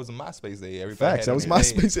 that was a MySpace day. Everybody Facts. That was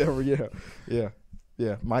MySpace era.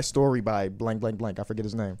 Yeah. My Story by blank blank blank. I forget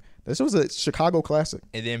his name. This was a Chicago classic.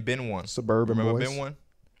 And then Ben One. Suburban Remember Boys. Ben One?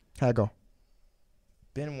 How'd it go?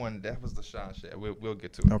 Ben One. That was the Sean shit. We'll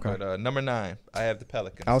get to it. Okay. But number 9, I have the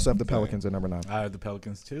Pelicans. I also have the Pelicans at number 9. I have the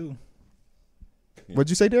Pelicans too. What'd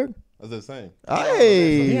you say, Derek? I was the same.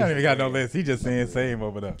 Hey, he don't even got no list. He just saying same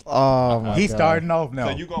over there. Oh my He's God. starting off now.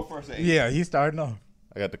 So you go first. Yeah, he's starting off.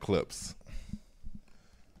 I got the Clips.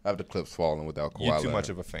 I have the Clips falling without Kawhi. You're too much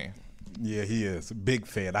of a fan. Yeah, he is. Big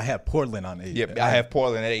fan. I have Portland on 8. Yep, I have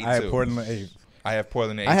Portland at 8 too. I have Portland at 8. I have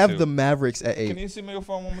Portland at 8 I have too. the Mavericks at 8. Can you see my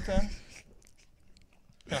phone one more time?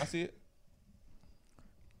 Can I see it?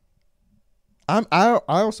 I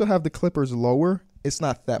also have the Clippers lower. It's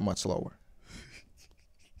not that much lower.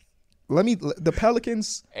 The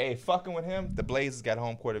Pelicans. Hey, fucking with him, the Blazers got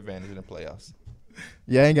home court advantage in the playoffs.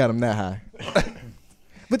 Yeah, I ain't got them that high.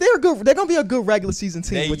 But they're good. They're gonna be a good regular season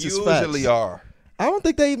team, which is facts. They usually are. I don't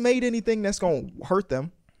think they made anything that's gonna hurt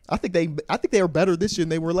them. I think they are better this year than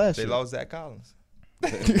they were last year. They lost Zach Collins.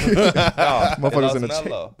 Motherfuckers in the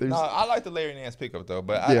chat. No, I like the Larry Nance pickup though,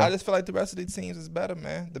 but I just feel like the rest of these teams is better,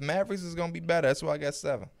 man. The Mavericks is gonna be better. That's why I got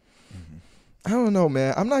 7. I don't know,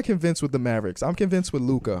 man. I'm not convinced with the Mavericks. I'm convinced with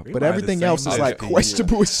Luka, but everything else is like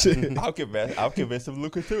questionable shit. I'm convinced of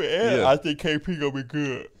Luka too, and I think KP gonna be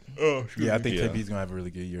good. I think KP's gonna have a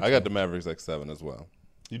really good year. I got the Mavericks at 7 as well.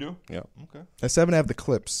 You do? Yeah. Okay. At 7, I have the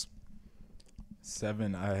Clips.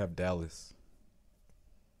 7, I have Dallas.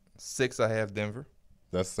 6, I have Denver.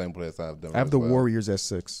 That's the same place I have Denver. I have the Warriors at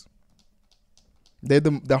 6. They're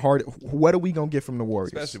the hard. What are we gonna get from the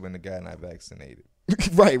Warriors? Especially when the guy not vaccinated.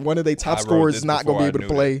 Right, one of their top I wrote scorers this is not gonna be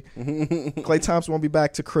before able to I play. Klay Thompson won't be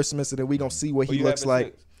back to Christmas, and then we gonna see what Who he you looks have at like.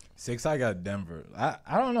 6? 6, I got Denver. I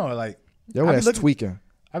don't know. Like, Yo, I be ass looking- tweaking.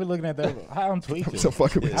 I be looking at that. I'm tweaking. What the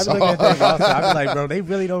fuck are we I be talking looking at that also. I be like, bro, they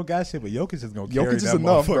really don't got shit, but Jokic is gonna carry Jokic is that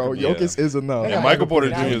enough, bro. motherfucker. Yeah. Jokic is enough. They And got Michael Porter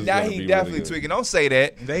Jr. Now, is now gonna he be definitely really good. tweaking. Don't say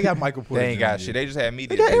that. They got Michael Porter. They ain't got Jr. shit. They just had media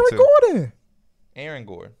They got day Aaron too. Gordon. Aaron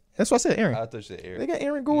Gordon. That's what I said, Aaron. I thought you said They Aaron. got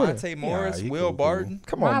Aaron Gordon. Monte Morris, he Will cool. Barton.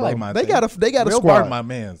 Come I on, bro. like Monte. They got a Real squad. Barton, my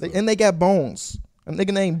man. And they got Bones. A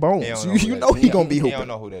nigga named Bones. He don't You, who you that know is. he gonna be He don't hooping.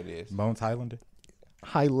 know who that is. Bones Highlander.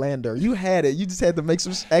 Highlander. You had it. You just had to make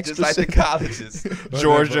some extra Just like the shit. colleges.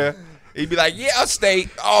 Georgia. He'd be like, yeah, State.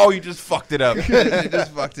 Oh, you just fucked it up. You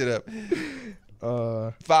just fucked it up.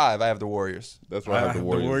 5, I have the Warriors. That's why I have the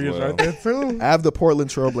Warriors. as well. right there too. I have the Portland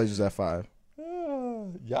Trailblazers at 5.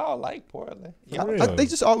 Y'all like Portland. They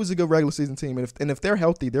just always a good regular season team, and if they're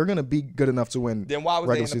healthy, they're gonna be good enough to win. Then why was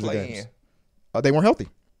they in regular the season play-in? games. They weren't healthy.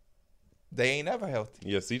 They ain't never healthy.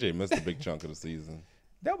 Yeah, CJ missed a big chunk of the season.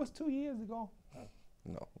 That was 2 years ago.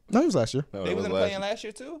 No, No, it was last year. no, They that was was in the last play-in year. last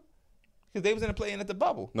year too? Because they was in the play-in at the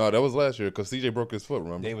bubble. No, that was last year because CJ broke his foot.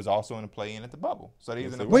 Remember? They was also in the play-in at the bubble. So they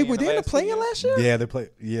was in the Wait, play-in were they in the last 2 play-in years? last year? Yeah, they play.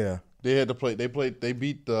 Yeah, They had to play. They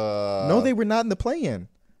beat the. No, they were not in the play-in.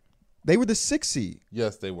 They were the 6 seed,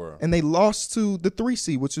 Yes, they were. and they lost to the 3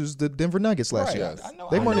 seed, which was the Denver Nuggets last Right. year. Yes. I know,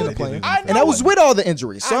 They I weren't know. in the play-in, I and know that was it. with all the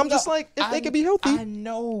injuries. So I I'm just know- like, if I- they could be healthy, I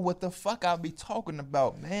know what the fuck I be talking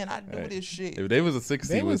about, man. I do Hey, this shit. If they was a 6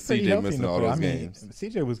 they seed with was pretty CJ healthy in missing the all play. those I mean, games.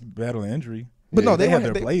 CJ was battling injury. But no, they had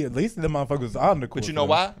weren't- their play. At least the motherfuckers on the court. But you know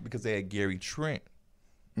why? Because they had Gary Trent.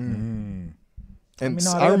 and I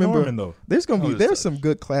I remember Norman, though. there's gonna be Oh, there's it's some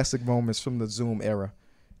good classic moments from the Zoom era,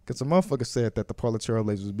 because the motherfucker said that the Portland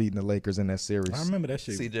Trailblazers was beating the Lakers in that series. I remember that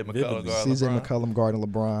shit. CJ McCollum vividly. guard. CJ LeBron. McCollum guarding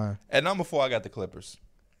LeBron. At number 4, I got the Clippers.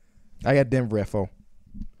 I got Denver at 4.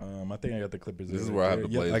 I think I got the Clippers. This at- is where I have the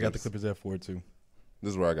yeah, I got the Blazers. Clippers at 4 too.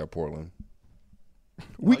 This is where I got Portland.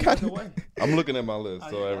 We Oh, you kind went of away. I'm looking at my list,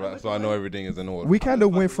 so I know everything is in order. we kind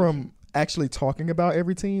of went from actually talking about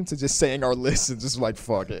every team to just saying our list and just like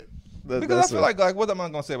fuck it. Because I feel like what am I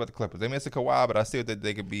gonna say about the Clippers? They missed a Kawhi, but I still think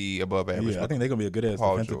they could be above average. Yeah, I think they're gonna be a good ass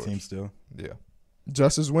Paul defensive George. team still. Yeah.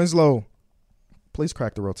 Justice Winslow, please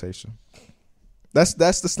crack the rotation. That's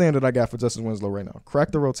the standard I got for Justice Winslow right now.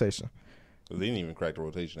 Crack the rotation, They didn't even crack the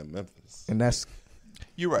rotation at Memphis. and that's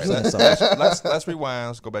You're right. That's Let's rewind.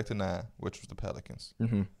 Let's go back to 9, which was the Pelicans.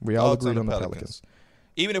 we all Thoughts agreed on on the the Pelicans. Pelicans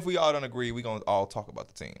Even if we all don't agree, we're gonna all talk about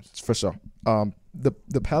the teams. for sure.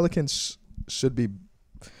 The Pelicans should be.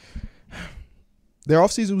 Their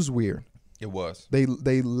offseason was weird. It was. They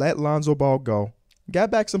let Lonzo Ball go.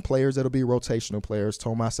 Got back some players that'll be rotational players.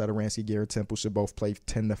 Tomas Satoransky, Garrett Temple should both play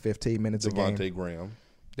 10 to 15 minutes a game. Devontae Graham.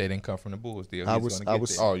 They didn't come from the Bulls deal. I He's was gonna I get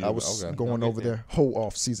was there. Oh, you- I was okay. going Don't over get their whole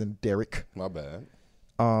offseason, Derek. My bad.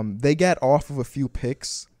 They got off of a few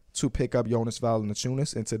picks to pick up Jonas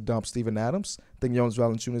Valanciunas and to dump Steven Adams. I think Jonas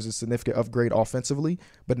Valanciunas is a significant upgrade offensively,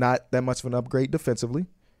 but not that much of an upgrade defensively.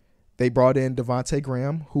 They brought in Devontae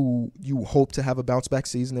Graham, who you hope to have a bounce-back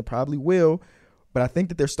season. It probably will, but I think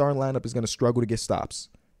that their starting lineup is going to struggle to get stops.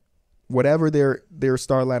 Whatever their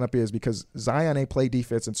star lineup is, because Zion ain't played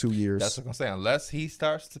defense in 2 years. That's what I'm saying. Unless he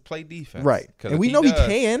starts to play defense, Right. 'Cause And if we know he does,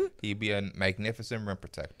 can. He'd be a magnificent rim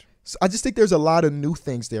protector. So I just think there's a lot of new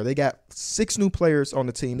things there. They got 6 new players on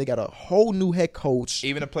the team. They got a whole new head coach.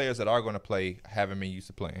 Even the players that are going to play haven't been used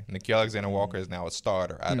to playing. Nikhil Alexander-Walker is now a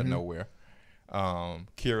starter out of nowhere.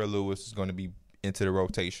 Kira Lewis is going to be into the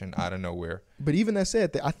rotation out of nowhere. But even that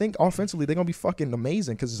said, I think offensively they're gonna be fucking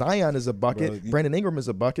amazing because Zion is a bucket, Bro, Brandon Ingram is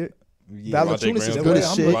a bucket. Yeah. Valanciunas is Graham's good gonna- as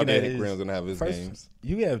I'm shit. looking at Devontae it Graham's is- gonna have his First, games.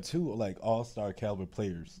 you have 2 like all-star caliber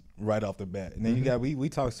players right off the bat, and then you got we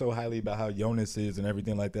talk so highly about how Jonas is and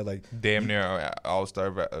everything like that. Like Damn near all-star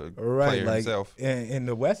right, player like himself. and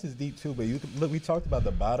the West is deep too. But you look, we talked about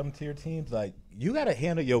the bottom tier teams. Like you got to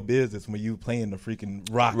handle your business when you playing the freaking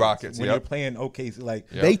Rockets. When yep. you're playing OKC,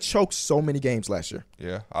 like Yep. They choked so many games last year.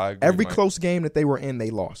 Yeah, I agree. Every Mike. close game that they were in, they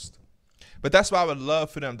lost. But that's why I would love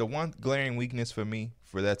for them. The one glaring weakness for me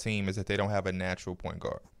for that team is that they don't have a natural point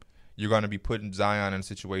guard. You're going to be putting Zion in a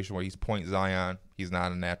situation where he's point Zion. He's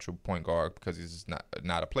not a natural point guard because he's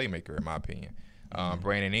not a playmaker, in my opinion.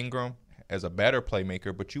 Brandon Ingram is a better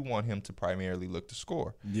playmaker, but you want him to primarily look to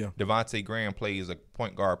score. Yeah. Devontae Graham plays a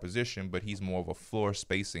point guard position, but he's more of a floor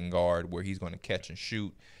spacing guard where he's going to catch and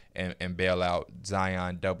shoot and bail out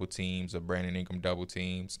Zion double teams or Brandon Ingram double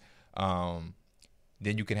teams.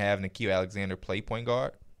 Then you can have Nikhil Alexander play point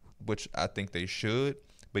guard, which I think they should.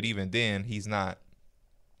 But even then, he's not,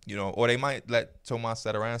 or they might let Tomas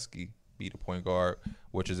Satoransky be the point guard,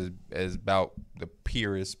 which is about the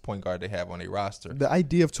purest point guard they have on their roster. The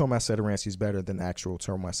idea of Tomas Satoransky is better than actual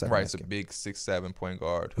Tomas Satoransky. Right, it's a big 6'7" point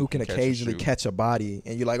guard who can occasionally catch a body,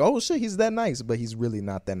 and you're like, oh shit, he's that nice, but he's really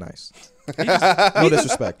not that nice. No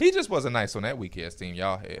disrespect. He just wasn't nice on that weak ass team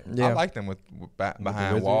y'all had. Yeah. I liked him with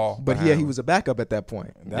behind Wall. But behind yeah, he was a backup at that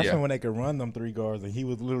point That's Yeah. when they could run them 3 guards, and he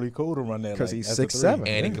was literally cool to run that because like, he's as a 6'7". three.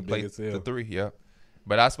 and he Yeah, could big play as hell. the 3. Yeah.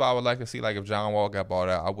 But that's why I would like to see, like, if John Wall got bought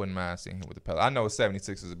out, I wouldn't mind seeing him with the Pelicans. I know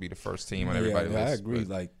 76ers would be the first team on everybody's list. I agree. but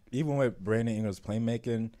Like even with Brandon Ingram's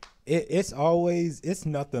playmaking, it's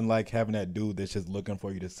nothing like having that dude that's just looking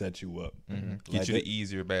for you to set you up. Get Like you it- the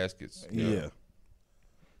easier baskets. Yeah.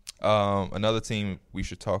 Another team we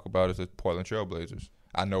should talk about is the Portland Trailblazers.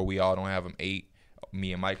 I know we all don't have them 8.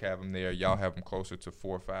 Me and Mike have them there. Y'all have them closer to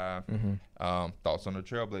 4 or 5. Thoughts on the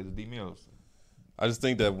Trailblazers, D Mills? I just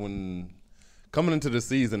think that when coming into the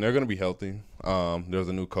season, they're going to be healthy. There's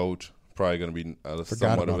a new coach, probably going to be Forgot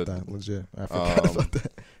somewhat about of it. that. Legit, I forgot about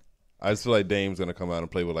that. I just feel like Dame's going to come out and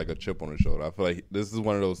play with like a chip on his shoulder. I feel like this is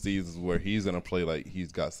one of those seasons where he's going to play like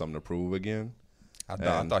he's got something to prove again. I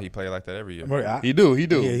thought he played like that every year. He do.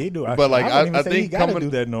 Yeah, he do. But like wouldn't even I say he think gotta coming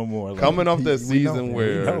do that no more. Like, coming off that we know, season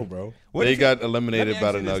where we know, bro. What they if he- got let eliminated me by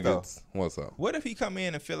ask the you this, though. Nuggets. What's up? What if he come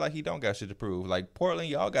in and feel like he don't got shit to prove? Like, Portland,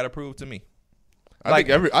 y'all got to prove to me. I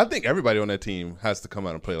think everybody on that team has to come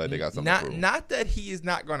out and play like they got something to prove. Not that he is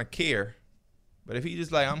not going to care, but if he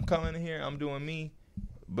just like, I'm coming in here, I'm doing me.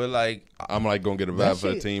 But like, I'm like gonna get a That vibe for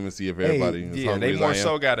the shit- team and see if everybody is yeah, hungry they as more I am.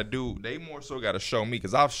 so got to do. They more so got to show me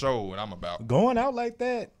because I've showed what I'm about. Going out like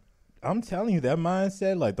that, I'm telling you, that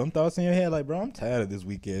mindset, like, them thoughts in your head, like, bro, I'm tired of this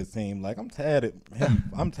weak ass team. Like, I'm tired of him.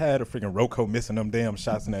 I'm tired of freaking Rocco missing them damn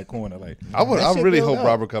shots in that corner. Like, I that shit really build hope up.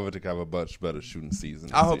 Robert Covington can have a much better shooting season.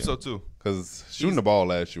 I hope so too. Because shooting the ball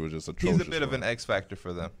last year was just atrocious. He's a bit of an X factor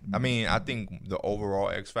for them. I mean, I think the overall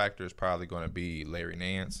X factor is probably going to be Larry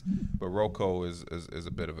Nance, but Rocco is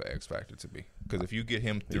a bit of an X factor to me because if you get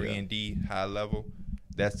him 3-and-D high level,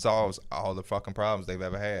 that solves all the fucking problems they've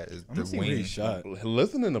ever had. Is I'm the gonna see what he wing. shot.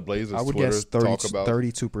 Listening to Blazers I would Twitter guess talk about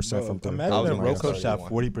 32% from three. Imagine I was that gonna Rocco guess shot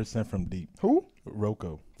 31. 40% from deep. Who?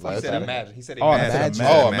 Rocco. He last said year. imagine. He said Oh, imagine. imagine.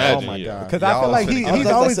 Oh, imagine. Oh my yeah. god. Because I feel Y'all like said- he's I was about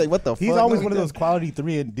to always say, what the he's fuck? always one of those quality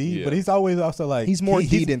 3-and-D, Yeah. but he's always also like He's more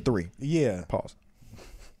D than 3. Yeah. Pause.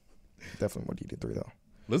 Definitely more D than 3 though.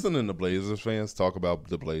 Listening to Blazers fans talk about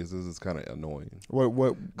the Blazers is kind of annoying.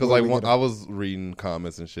 What? Because like I was reading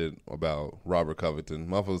comments and shit about Robert Covington.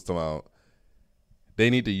 Motherfuckers was talking about they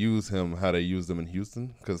need to use him how they used him in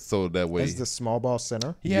Houston, because so that way as the small ball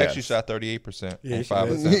center. He Yes. actually shot 38% Yeah, on he 5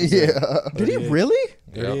 shot- attempts. Yeah. Did he 38. really?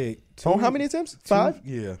 Yeah. 38. Oh, how many attempts? 5.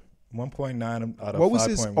 Yeah. 1.9 out of What was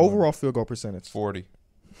his 5.1. overall field goal percentage? 40.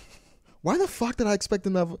 Why the fuck did I expect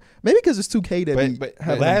him to have? Maybe because it's 2K that we But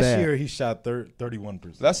have him Last bad. year he shot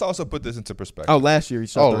 31%. Let's also put this into perspective. Oh, last year he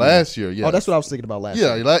shot. Oh, 30. last year, yeah. Oh, that's what I was thinking about last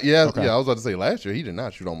yeah, year. yeah, Okay. yeah. I was about to say last year he did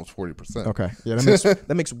not shoot almost 40%. Okay, yeah,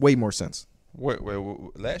 that makes way more sense. Wait,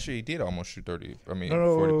 last year he did almost shoot 30. I mean,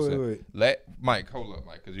 No, 40%. wait. Mike, hold up,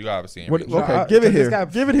 Mike, because you obviously ain't What, read okay, the shot. give it 'cause this here. guy-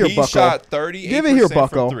 Give it here, He Bucko. shot 38% Give it here, from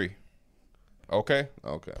Bucko. 3. Okay?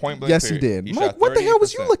 Okay. Point blank. Yes, he period. did. He Mike, shot what the hell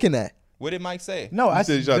was you 38%. looking at? What did Mike say? No, I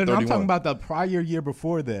said he shot I'm 31. talking about the prior year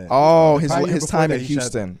before that. Oh, The prior year his before time that, in he shot-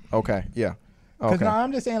 Houston. Okay, yeah. Because Okay. no,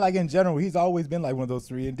 I'm just saying, like in general, he's always been like one of those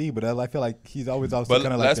 3-and-D. But I feel like he's always also But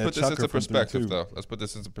kind of like let's that put this chucker into from 3, perspective, too. though. Let's put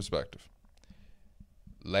this into perspective.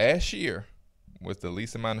 Last year, with the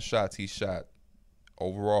least amount of shots he shot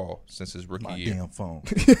overall since his rookie My year damn phone.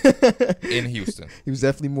 in Houston, He was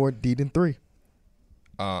definitely more D than 3.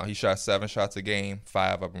 he shot 7 shots a game.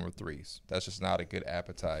 5 of them were threes. That's just not a good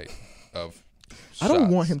appetite of. I don't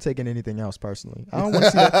shots. want him taking anything else personally. I don't want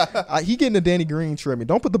to see that. He getting the Danny Green treatment.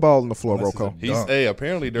 Don't put the ball on the floor, Unless he's Rocco. a- He's Dunk.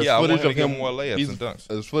 apparently there's Yeah, I want footage him of to get him more layups he's- and dunks.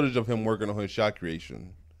 There's footage of him working on his shot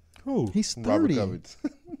creation. Who? He's Robert 30.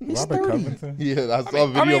 Covington. He's Robert 30. Covington? Yeah, I saw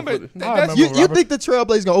video but footage. that's, You Robert- think the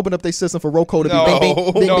Trailblazers gonna open up their system for Rocco to no, be bing,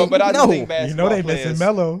 bing, bing, no, bing? but I no. think basketball You know they players, missing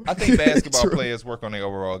Melo. I think basketball True. players work on their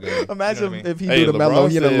overall game. Imagine You know what I mean? if he Hey, do the LeBron mellow,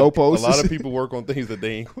 he in the said low a post. lot of people work on things that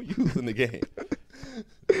they ain't gonna use in the game.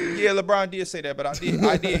 Yeah, LeBron did say that, but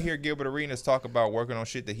I did hear Gilbert Arenas talk about working on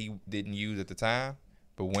shit that he didn't use at the time,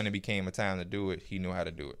 but when it became a time to do it, he knew how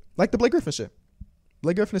to do it. Like the Blake Griffin shit.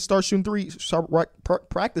 Blake Griffin started shooting threes,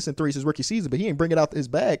 practicing threes his rookie season, but he ain't bring it out his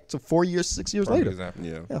bag till 4 years, 6 years Perfect later. example.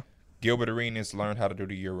 Yeah. Yeah. Gilbert Arenas learned how to do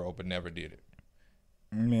the Euro, but never did it.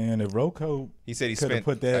 Man, if Rocco He said he could have spent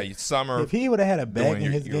put that. a summer. If he would have had a bag doing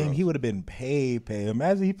in his game, Euros. he would have been paid.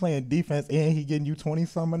 Imagine he playing defense and he getting you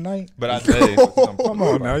 20-some a night. But I say, Come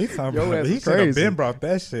on now, you talking Yo, about that's he could have crazy. been brought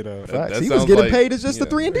that shit up. Facts. that He was sounds getting like- paid as just a yeah.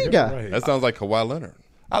 3-and-D guy. Right. That sounds like Kawhi Leonard.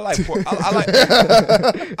 I like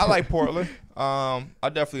Portland. I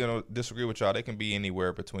definitely don't disagree with y'all. They can be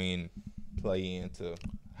anywhere between play-in to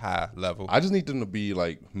high level. I just need them to be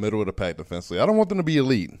like middle of the pack defensively. I don't want them to be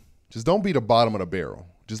elite. Just don't be the bottom of the barrel.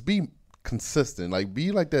 Just be consistent. Like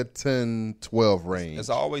be like that 10, 12 range. It's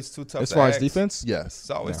always too tough. As far as ask. defense, Yes. It's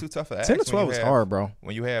always too tough to ask. 10 to when 12 you is have- hard, bro.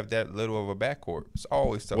 When you have that little of a backcourt, it's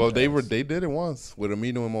always tough. Well, to they ask. did it once with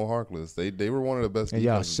Aminu and Mo Harkless. They were one of the best And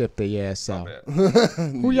y'all defenses. shipped their ass My out.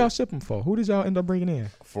 bad. Who y'all shipping for? Who did y'all end up bringing in?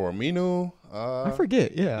 For Aminu, I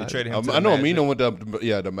forget. Yeah, They traded him to I know the Magic. Aminu went up.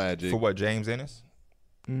 The Magic. For what? James Ennis?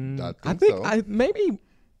 I think so. maybe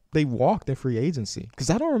they walked in free agency because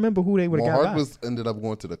I don't remember who they would Mo have got back. Harkless ended up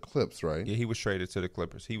going to the Clips, right? Yeah, he was traded to the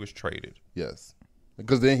Clippers. He was traded. Yes.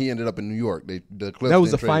 Because then he ended up in New York. The Clips. That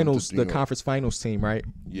was then the traded him to finals, New the York. conference finals team, right?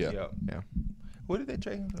 Yeah. Yeah. What did they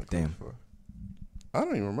trade him to the Damn. Clippers for? I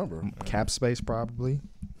don't even remember. Cap space probably.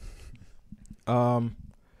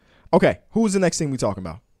 Okay, who's the next team we talking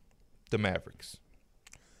about? The Mavericks.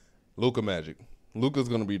 Luka Magic. Luka's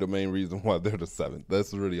going to be the main reason why they're the 7th.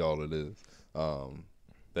 That's really all it is.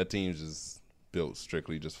 That team's just built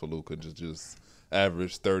strictly just for Luka. Just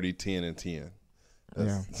average 30, 10, and 10.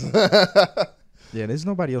 Yeah, there's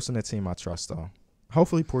nobody else in that team I trust though.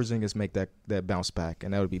 Hopefully Porzingis make that bounce back,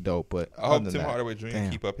 and that would be dope. But I hope other than Tim that, Hardaway Jr.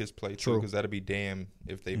 damn. keep up his play too, True. because that'd be damn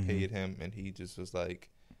if they paid him and he just was like,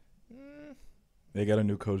 They got a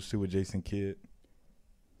new coach too with Jason Kidd.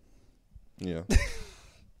 Yeah.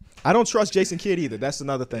 I don't trust Jason Kidd either. That's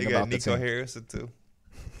another thing they got about the Nico team. Harrison too.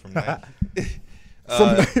 From Nike.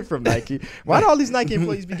 From Nike. Why do all these Nike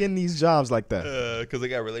employees be getting these jobs like that? Because they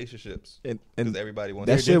got relationships. And Because everybody wants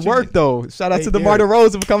that to- shit worked though. Shout out Hey, to DeMar Derek.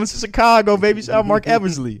 DeRozan for coming to Chicago, baby. Shout out Mark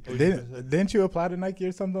Eversley. Didn't you apply to Nike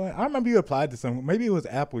or something? I remember you applied to some. Maybe it was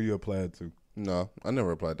Apple you applied to. No, I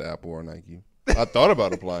never applied to Apple or Nike. I thought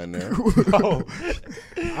about applying there. Oh,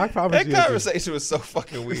 I promise That you. conversation was so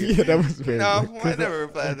fucking weird. Yeah, that was very No, good. I never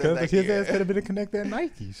replied to Because Nike. his ass could have been a connector at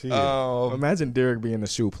Nike. Shit. Imagine Derek being the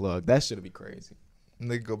shoe plug. That should be crazy.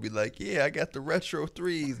 Nigga gonna be like, yeah, I got the retro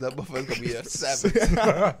 3s. That motherfucker's gonna be a 7.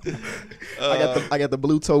 I got the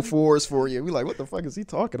blue toe 4s for you. We like, what the fuck is he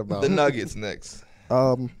talking about? The Nuggets next.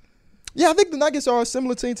 Yeah, I think the Nuggets are a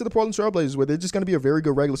similar team to the Portland Trailblazers, where they're just going to be a very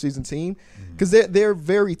good regular season team because they're a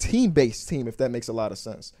very team based team, if that makes a lot of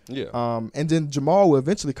sense. Yeah. And then Jamal will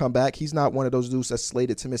eventually come back. He's not one of those dudes that's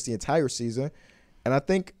slated to miss the entire season, and I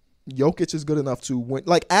think Jokic is good enough to win.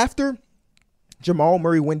 Like after Jamal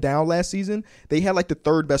Murray went down last season, they had like the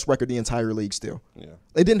 3rd best record in the entire league still. Yeah.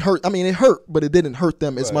 It didn't hurt. I mean, it hurt, but it didn't hurt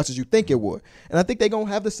them as much as you think it would. And I think they're going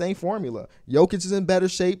to have the same formula. Jokic is in better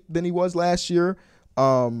shape than he was last year.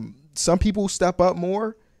 Some people step up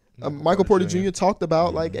more. Michael Porter Jr. talked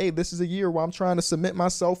about like, hey, this is a year where I'm trying to cement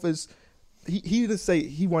myself as he didn't say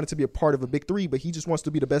he wanted to be a part of a big 3, but he just wants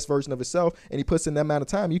to be the best version of himself, and he puts in that amount of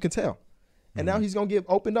time. You can tell. And now he's going to get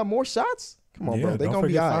opened up more shots. Come on, bro. They're don't going to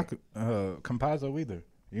be all forget right. Compazzo either.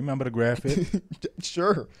 You remember the graphic?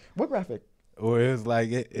 Sure. What graphic? Or it was like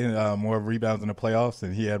more rebounds in the playoffs,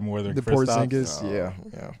 and he had more than The Kristaps. Porzingis.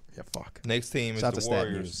 Yeah, fuck. Next team is Shout out the to Stat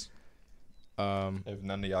Warriors. News. If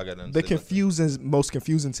none of y'all got nothing The to say about most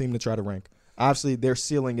confusing team to try to rank. Obviously, their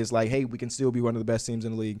ceiling is like, hey, we can still be one of the best teams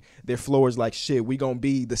in the league. Their floor is like, shit, we gonna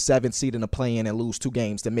be the 7th seed in the play-in and lose 2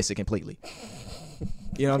 games to miss it completely.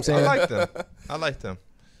 You know what I'm that. saying? I like them.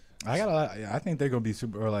 I think they're gonna be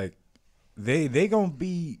super. Or like, they gonna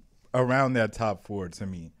be around that top 4 to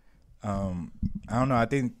me. I don't know. I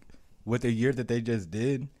think with the year that they just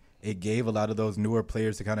did, it gave a lot of those newer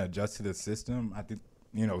players to kind of adjust to the system. I think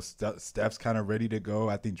Steph's kind of ready to go.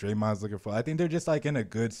 I think Draymond's looking for. I think they're just like in a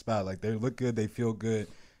good spot. Like they look good, they feel good.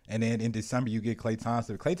 And then in December you get Klay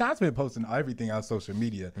Thompson. Klay Thompson been posting everything on social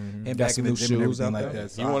media and Got back some in the new gym and shoes everything out like there.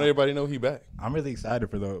 that. So You want everybody to know he back. I'm really excited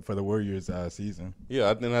for the Warriors season.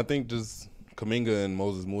 Yeah, I think just Kuminga and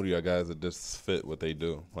Moses Moody are guys that just fit what they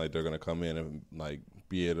do. Like they're gonna come in and like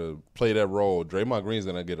be able to play that role. Draymond Green's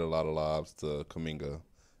gonna get a lot of lobs to Kuminga.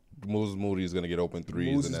 Moses Moody is gonna get open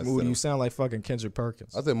threes. Moses and Moody. You sound like fucking Kendrick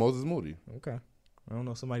Perkins. I said Moses Moody. Okay. I don't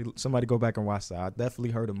know. Somebody go back and watch that. I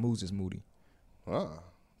definitely heard of Moses Moody.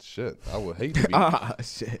 Shit. I would hate to be.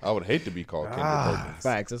 Shit. I would hate to be called Kendrick Perkins.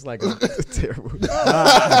 Facts. It's like terrible.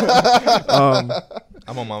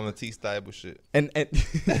 I'm on my Matisse Thybulle shit. And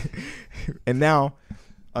and now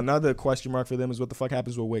another question mark for them is what the fuck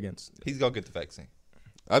happens with Wiggins? He's gonna get the vaccine.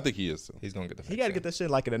 I think he is too. He's gonna get the vaccine. He got to get that shit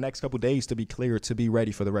like in the next couple days to be clear to be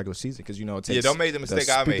ready for the regular season because you know it takes. don't make the mistake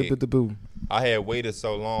I made. Boo. I had waited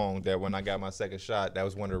so long that when I got my second shot, that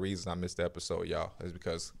was one of the reasons I missed the episode, y'all. Is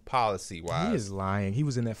because policy He wise, is lying. He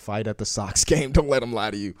was in that fight at the Sox game. Don't let him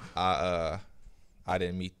lie to you. I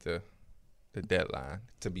didn't meet the the deadline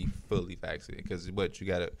to be fully vaccinated because what you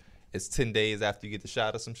gotta. It's 10 days after you get the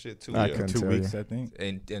shot or some shit too. I couldn't 2 tell weeks, you. I think.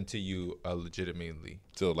 And until you are legitimately.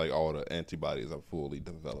 Till like all the antibodies are fully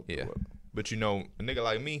developed. Yeah. But you know, a nigga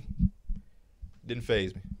like me didn't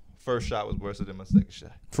phase me. First shot was worse than my second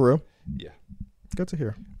shot. For real? Yeah. Good to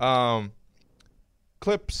hear.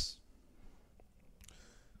 Clips.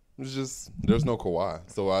 It's just there's no Kawhi,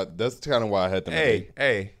 so that's kind of why I had them.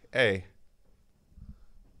 Hey.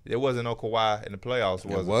 There wasn't no Kawhi in the playoffs,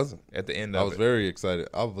 was it? It wasn't. At the end of it. I was very excited.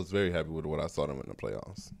 I was very happy with what I saw them in the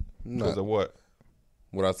playoffs. Because of what?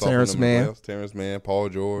 What I saw Terrence from them in Mann. the playoffs. Terrence Mann, Paul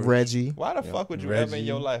George. Reggie. Why the fuck would you ever in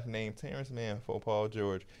your life name Terrence Mann for Paul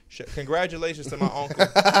George? Congratulations to my uncle,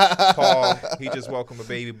 Paul. He just welcomed a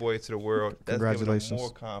baby boy to the world. That's giving him Congratulations. more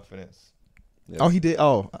confidence. Yeah. Oh, he did.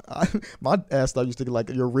 Oh, my ass thought you was thinking like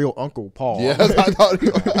your real uncle, Paul. Yes, I thought he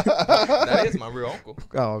That is my real uncle.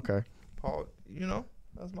 Oh, okay. Paul,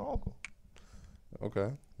 that's my uncle.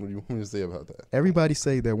 Okay. What do you want me to say about that? Everybody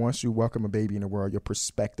say that once you welcome a baby in the world, your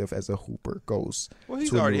perspective as a hooper goes. Well,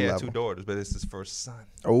 he's to a already new had level. 2 daughters, but it's his first son.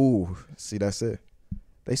 Oh, see, that's it.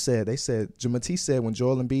 They said, Matisse said when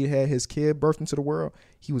Joel Embiid had his kid birthed into the world,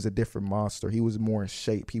 he was a different monster. He was more in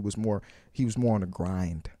shape. He was more on the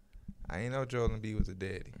grind. I ain't know Joel Embiid was a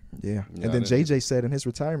daddy. Yeah. Yeah, And then I didn't- JJ said in his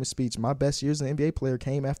retirement speech, my best years as an NBA player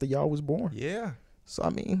came after y'all was born. Yeah. So, I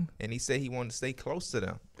mean, And he said he wanted to stay close to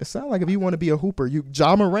them. it sounds like if you want to be a hooper,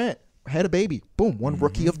 Ja Morant had a baby. Boom, one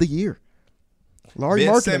rookie of the year. Larry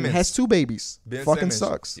Ben Markkinen Simmons. has 2 babies. Ben Fucking Simmons,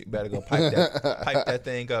 sucks. You better go pipe that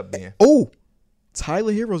thing up, Ben. Oh,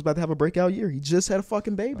 Tyler Hero's about to have a breakout year. He just had a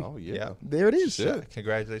fucking baby. Oh yeah. Yeah. There it is. Shit.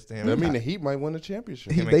 Congratulations to him. That mean the Heat might win the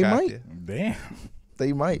championship. Him and they Katya. might. Damn.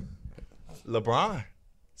 They might. LeBron.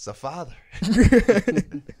 It's a father.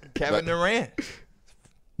 Kevin Durant.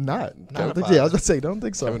 Not. Not I a don't think, father. I was going to say, don't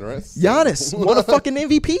think so. Kevin Durant. Giannis won a fucking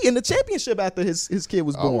MVP in the championship after his kid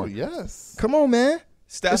was Oh born. yes. Come on, man.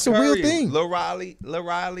 Steph It's a Curry, real thing. Lil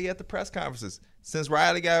Riley at the press conferences. Since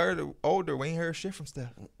Riley got older, we ain't heard shit from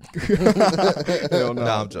Steph. Hell no.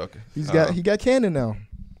 Nah, I'm joking. He got Cannon now.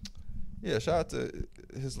 Yeah, shout out to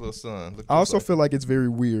his little son. Look I also like feel like it's very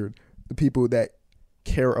weird the people that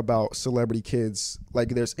care about celebrity kids. Like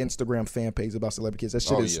there's Instagram fan pages about celebrity kids. That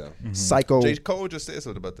shit Oh is yeah. psycho. J. Cole just said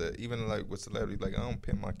something about that. Even like with celebrities, like I don't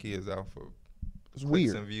pimp my kids out for It's clicks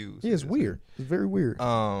weird. and views. Yeah, it's weird. It's very weird.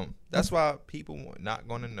 That's why people not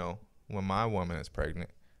going to know when my woman is pregnant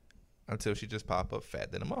until she just pop up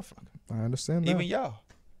fat than a motherfucker. I understand that. Even y'all.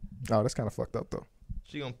 Oh, that's kind of fucked up though.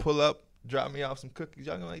 She gonna pull up, drop me off some cookies.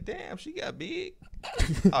 Y'all gonna be like, damn, she got big.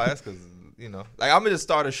 Oh, that's because, like I'm gonna just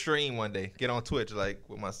start a stream one day, get on Twitch like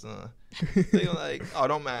with my son. They gonna like, oh,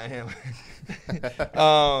 don't mind him.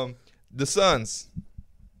 The Suns.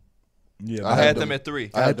 Yeah, I had them at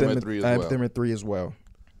 3. I had them at 3 as I well. have them at 3 as well.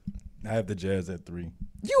 I have the Jazz at 3.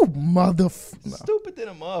 You motherfucker. Stupid than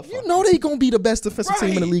a motherfucker. You know they gonna be the best defensive team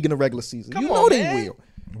in the Right. league in the regular season. Come you on, know they man. will.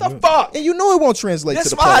 The fuck? And you know it won't translate That's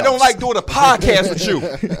to the why I don't playoffs. like doing a podcast with you.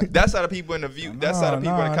 That's how the people in the view. That's how the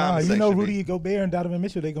people in the comment You section. know be. Rudy Gobert and Donovan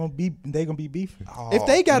Mitchell, they gonna be beefing. If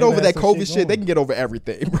they got they over had that some COVID shit shit, they going. can get over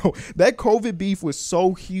everything, bro. That COVID beef was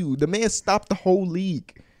so huge. The man stopped the whole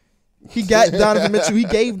league. He got Donovan Mitchell. He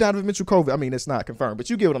gave Donovan Mitchell COVID. I mean, it's not confirmed, but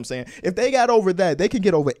you get what I'm saying. If they got over that, they can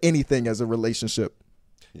get over anything as a relationship.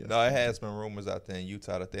 No, it has been rumors out there in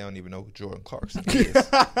Utah that they don't even know who Jordan Clarkson is.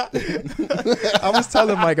 I was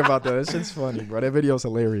telling Mike about that. That shit's funny, bro. That video's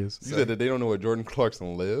hilarious. You said that they don't know where Jordan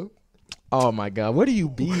Clarkson live. Oh my God, where do you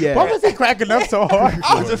be at? Why was he cracking up so hard?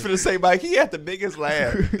 I was just gonna say, Mike, he had the biggest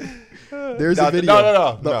laugh. There's a Nothing.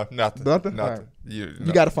 video. No, nothing. Nothing? All right. You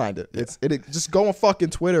You got to find it. It just go on fucking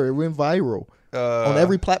Twitter. It went viral on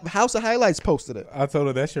every platform. House of Highlights posted it. I told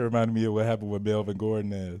her that shit reminded me of what happened with Melvin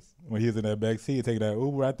Gordon as when he was in that back seat taking that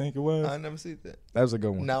Uber, I think it was. I never see that. That was a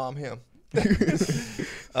good one. Now I'm him. 2,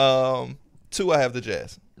 I have the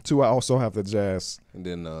Jazz. 2, I also have the Jazz. And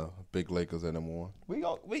then big Lakers at number 1. You Slow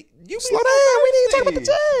down. We need to talk about the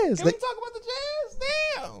Jazz. Can we talk about the Jazz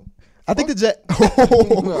now? I think the Jazz.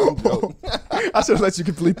 I should have let you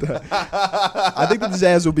complete that. I think the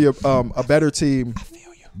Jazz will be a better team. I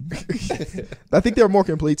feel you. I think they're a more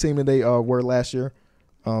complete team than they were last year.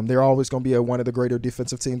 They're always going to be one of the greater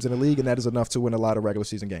defensive teams in the league, and that is enough to win a lot of regular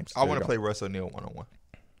season games. I want to play Russ O'Neal 1-on-1.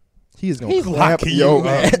 He is going He's to clap locking your you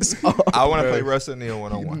up. ass. I want to play Russ O'Neal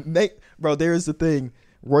 1-on-1. Nate, bro, there is the thing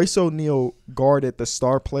Royce O'Neal guarded the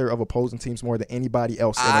star player of opposing teams more than anybody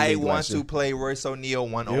else in the I league want last to year. play Royce O'Neal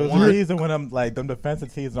It was the 1-on-1. reason when them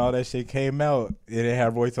defensive teams and all that shit came out, it didn't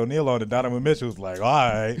have Royce O'Neal on. And Donovan Mitchell was like, all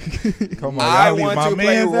right, come on, I y'all leave want my to play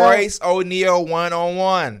mans out. Royce O'Neal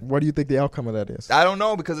 1-on-1. What do you think the outcome of that is? I don't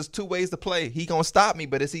know because it's two ways to play. He gonna stop me,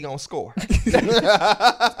 but is he gonna score?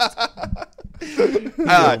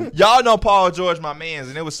 Y'all know Paul George, my man's,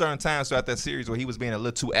 and there was certain times throughout that series where he was being a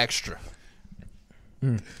little too extra.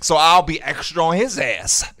 So I'll be extra on his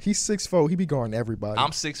ass. He's 6'4". He be guarding everybody. I'm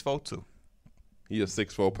 6'4" too. He a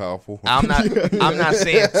 6'4" powerful. I'm not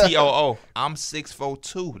saying TOO. I'm 6'4"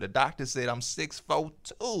 too. The doctor said I'm 6'4"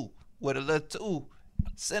 too with a little 2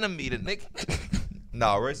 centimeter, nigga.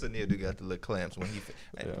 No, Royce O'Neal do got the little clamps when he.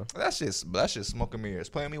 That's just smoke and mirrors.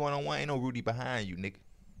 Playing me 1-on-1, ain't no Rudy behind you, nigga.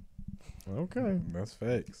 Okay. That's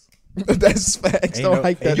facts. That's facts. Ain't Don't no-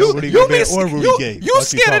 hype that. ain't You no Rudy Gobert or Rudy Gay. you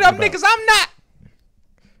What you scared of them talking about? niggas? I'm not.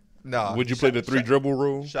 No. Would you play the 3 dribble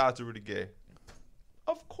rule? Shout out to Rudy Gay.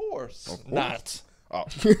 Of course. Not. Oh.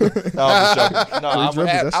 No, I'm just joking. No, I would dribbles,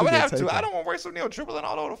 have, that I shit would get have to. taken. I don't want Royce O'Neal dribbling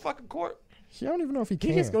all over the fucking court. I don't even know if he He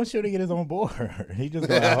can. just gonna shoot and get his own board. He just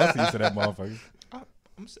gonna hustle you to that motherfucker.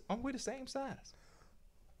 I'm with the same size.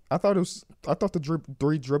 I thought the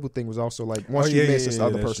 3 dribble thing was also like once Oh, you yeah, miss, yeah, it's yeah, the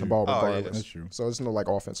other that's person true. ball Oh, yeah, regardless. that's true. So it's no like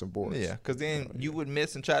offensive boards. Yeah, because then you would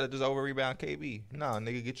miss and try to just over rebound KB. Nah,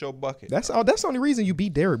 nigga, get your bucket. That's the only reason you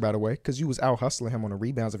beat Derrick, by the way, because you was out hustling him on the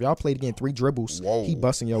rebounds. If y'all played again 3 dribbles, Whoa. he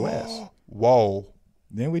busting your ass. Whoa.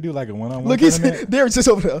 Then we do like a one-on-one Look, he's tournament. Derrick's just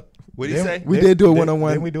over there. What did he say? We did do a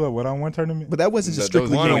one-on-one. Then we do a one-on-one tournament. But that wasn't just That was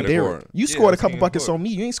strictly king on of the Derrick. court. You Yeah, scored a that's couple king of the buckets court. on me.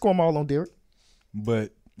 You ain't score them all on Derrick.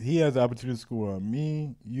 But he has the opportunity to score on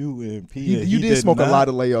me, you, and P. You did smoke a lot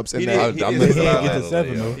of layups in He that. did. I He missed did a lot score a of lot to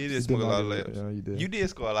 7 though. He did score a lot of layups. Yeah, you did. You did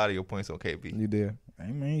score a lot of your points on KB. You did.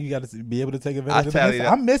 Hey man, you got to be able to take advantage of tally this.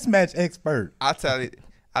 that. I'm mismatch expert. I tallied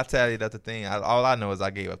up the thing. All I know is I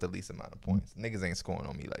gave up the least amount of points. Niggas ain't scoring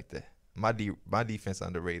on me like that. My defense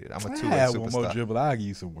underrated. I'm a I two-way had one more superstar. dribble. I'll give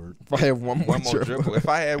you some work. If I have one more One more dribble. dribble. If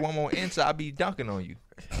I had one more inch, I'd be dunking on you.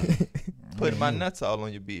 Putting my nuts all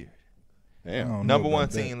on your beard. I Damn. don't know Number one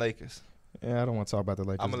about that. team, Lakers. Yeah, I don't want to talk about the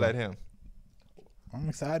Lakers. I'm gonna though. let him. I'm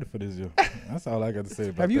excited for this year. That's all I got to say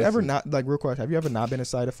about Have you that ever shit. not, like, real quick, have you ever not been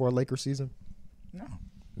excited for a Lakers season? No.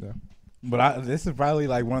 No. But this is probably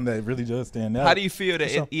like one that really does stand out. How do you feel that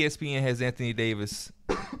So- ESPN has Anthony Davis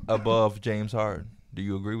above James Harden? Do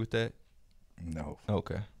you agree with that? No.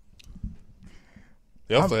 Okay.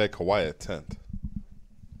 They also had Kawhi at 10th.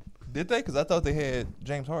 Did they? Because I thought they had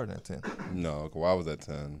James Harden at 10. No, Kawhi was at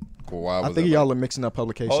 10. Kawhi was I think at y'all are mixing up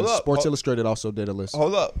publications. Hold up. Sports Hold- Illustrated also did a list.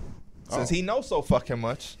 Hold up. Since Oh. he knows so fucking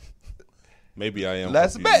much, maybe I am.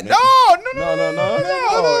 let's confused. bet. No.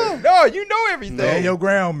 No, you know everything. Stand your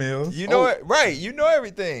ground, Mills. You know it. Right. You know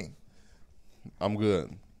everything. I'm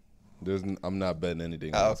good. I'm not betting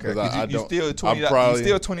anything. Oh, else, okay. 'cause I You don't. still I'm $20. probably, You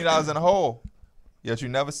still $20 in the hole. Yet you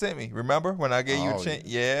never sent me. Remember when I gave you a Oh, chance?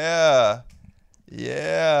 Yeah.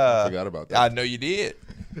 I forgot about that. I know you did.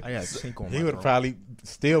 I got Tink on He my would have phone. probably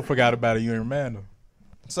still forgot about it. You and Randall.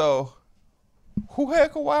 So, who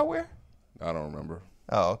had Kawhi where? I don't remember.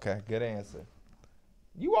 Oh, okay. Good answer.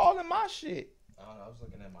 You all in my shit. I was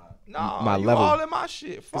looking at my. No, My you level. all in my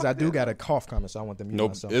shit. Because Fuck I do that. got a cough coming, so I want them to mute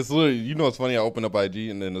Nope. myself. It's literally, you know, it's funny. I open up IG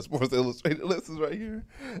and then the Sports Illustrated list is right here,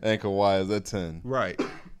 and Kawhi is at 10 Right.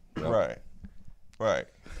 Yep. Right. Right.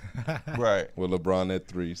 Right. with LeBron at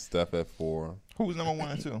 3, Steph at 4, Who's number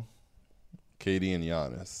 1 and 2? KD and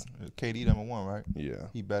Giannis. KD number 1, right? Yeah,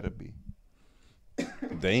 He better be.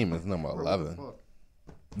 Dame is number 11.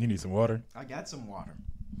 You need some water. I got some water.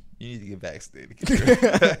 You need to get vaccinated.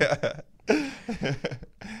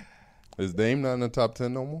 Is Dame not in the top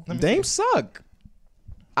 10 no more? Dame suck.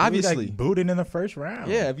 Obviously. Like booted in the first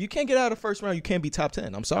round. Yeah, if you can't get out of the first round, you can't be top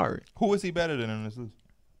 10. I'm sorry. Who is he better than in this list?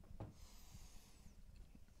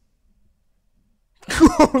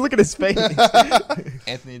 Look at his face.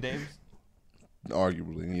 Anthony Davis?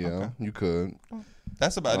 Arguably, yeah, Okay. you could.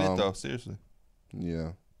 That's about it, Um, though. Seriously.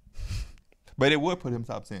 Yeah, But it would put him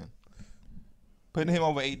top 10. Putting him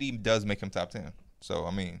over AD does make him top 10. So,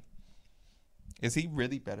 I mean, is he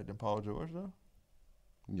really better than Paul George, though?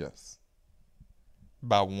 yes,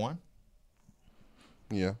 By 1?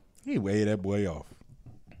 yeah. He weighed that boy off.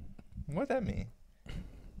 What that mean?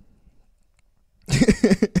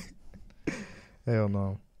 Hell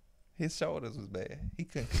no. His shoulders was bad. He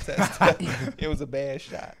couldn't contest it. It was a bad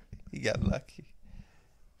shot. He got lucky.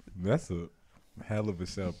 That's a hell of a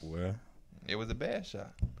shot, boy. It was a bad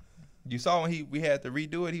shot. You saw when we had to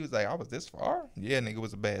redo it, he was like, I was this far? Yeah, nigga, it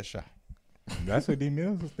was a bad shot. That's what D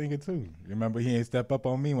Mills was thinking too. Remember, he ain't step up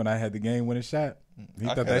on me when I had the game winning shot. He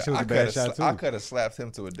thought that shit was a bad shot too. I could have slapped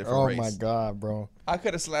him to a different Oh race. my god, bro. I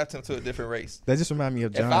could have slapped him to a different race. That just reminded me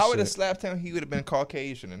of John. If I would have slapped him, he would have been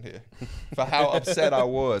Caucasian in here for how upset I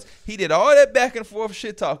was. He did all that back and forth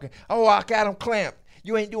shit talking. Oh, I got him clamped.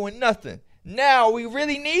 You ain't doing nothing. Now we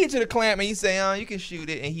really need you to clamp me. He say, "Oh, you can shoot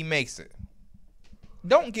it," and he makes it.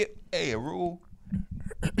 Don't get a rule.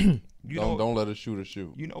 Don't let a shooter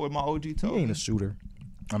shoot. You know what my OG told He ain't me? a shooter.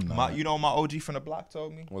 I'm not. You know what my OG from the block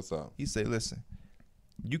told me? What's up? He said, "Listen,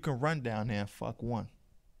 you can run down there and fuck one,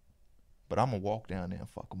 but I'm gonna walk down there and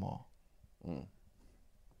fuck them all."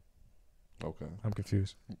 Okay. I'm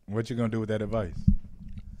confused. What you gonna do with that advice?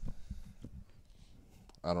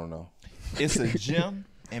 I don't know. It's a gym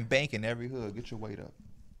and bank in every hood. Get your weight up.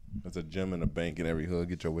 There's a gym and a bank in every hood.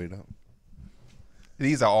 Get your weight up.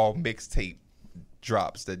 These are all mixtape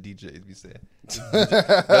drops that DJs be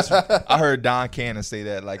saying. I heard Don Cannon say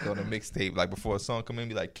that like on a mixtape, like before a song come in,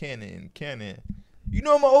 be like, Cannon. You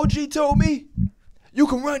know what my OG told me? You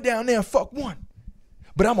can run down there and fuck one,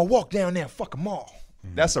 but I'm gonna walk down there and fuck them all.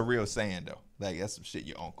 That's a real saying though. Like that's some shit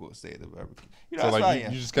your uncle said. You know, So, that's like, why you I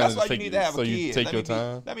am. just kinda That's why take you need it- to have so a you kid. take Let your me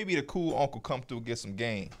time? Let me be the cool uncle, come through, get some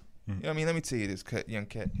game. You know what I mean? Let me tell you this, young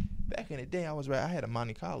cat. Back in the day, I had a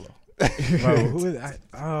Monte Carlo. Bro, who is?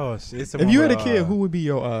 Oh shit! It's the If one you had a with, kid, who would be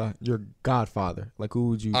your godfather? Like who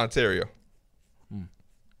would you? Ontario.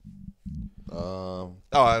 Um,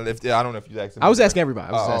 I don't know if you asking. I was asking everybody.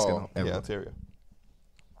 I was Oh, asking Yeah, everybody. Ontario.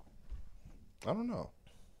 I don't know.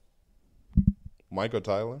 Mike or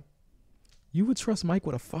Tyler? You would trust Mike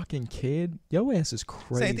with a fucking kid? Your ass is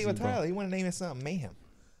crazy. Same thing with bro. Tyler. He want to name it something mayhem.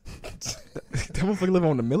 That motherfucker live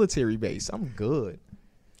on the military base. I'm good.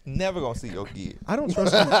 Never gonna see your kid. I don't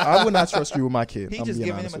trust you. I would not trust you with my kid. He I'm just being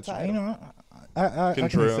giving him honest a with title. You know, I can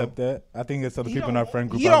Control. accept that. I think it's other He people in don't our friend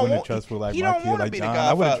want- group he I don't wouldn't want- trust with like he my don't kid, wanna like be the John.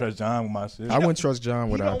 I wouldn't godfather. trust John with my shit. I wouldn't trust John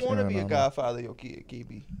He without don't want to be a no. godfather of your kid,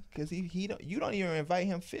 KB, because he don't. You don't even invite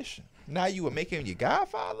him fishing. Now you would make him your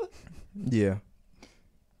godfather. Yeah.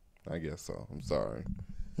 I guess so. I'm sorry.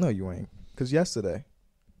 No, you ain't. Because yesterday,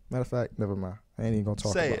 matter of fact, never mind. I ain't even going to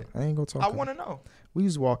talk Say about it. I ain't going to talk I about want it. to know. We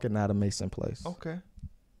was walking out of Mason Place. Okay.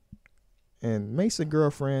 And Mason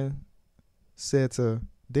girlfriend said to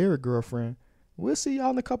Derek girlfriend, we'll see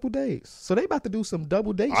y'all in a couple days. So they about to do some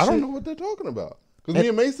double date I shit. don't know what they're talking about. Because me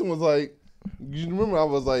and Mason was like, you remember I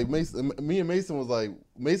was like, me and Mason was like,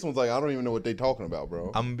 I don't even know what they talking about,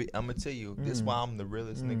 bro. I'm gonna tell you. This is why I'm the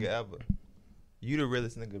realest nigga ever. You the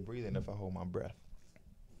realest nigga breathing if I hold my breath.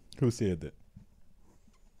 Who said that?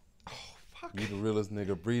 You the realest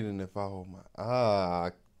nigga breathing if I hold my... I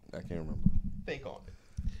can't remember. Think on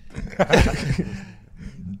it.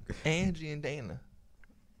 Angie and Dana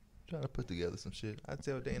trying to put together some shit. I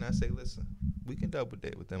tell Dana, I say, listen, we can double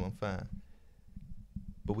date with them. I'm fine.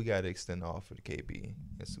 But we got to extend the offer to KB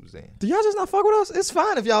and Suzanne. Do y'all just not fuck with us? It's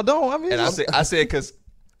fine if y'all don't. I mean, And I said, because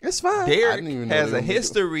it's fine. Derek didn't even know has they a were gonna do-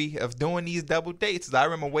 history of doing these double dates. I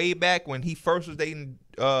remember way back when he first was dating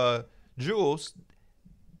Jules.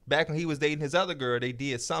 Back when he was dating his other girl, they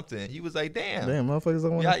did something. He was like, damn motherfuckers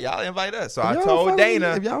don't want y'all invite us. So If I y'all told fuck with me-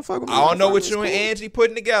 Dana, if y'all fuck with me, I y'all don't know fuck what with you us, and cool. Angie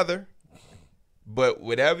putting together, but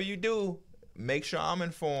whatever you do, make sure I'm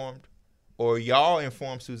informed or y'all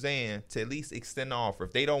inform Suzanne to at least extend the offer.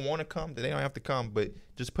 If they don't want to come, then they don't have to come, but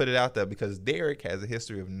just put it out there because Derek has a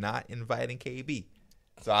history of not inviting KB.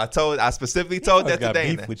 So I specifically told that to got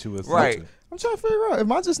Dana. beef with you or Right. something. I'm trying to figure out.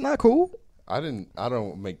 Am I just not cool? I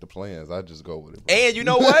don't make the plans. I just go with it, bro. And you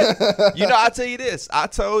know what? I'll tell you this. I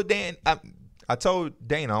told Dana, I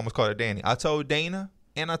almost called her Danny. I told Dana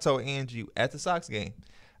and I told Angie at the Sox game.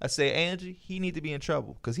 I said, Angie, he need to be in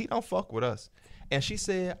trouble because he don't fuck with us. And she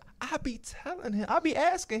said, I be telling him, I be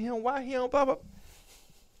asking him why he don't blah, blah.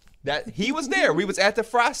 That he was there. We was at the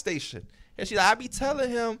fry station. And she's like, I be telling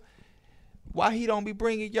him why he don't be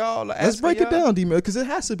bringing y'all. Let's break it down, D-Mill, because it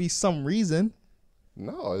has to be some reason.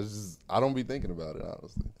 No, it's just I don't be thinking about it,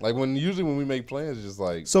 honestly. Like usually when we make plans, it's just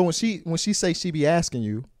like So when she say she be asking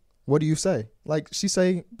you, what do you say? Like she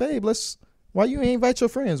say, babe, why you ain't invite your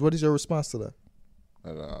friends? What is your response to that?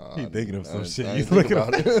 He thinking of some shit. I He's didn't think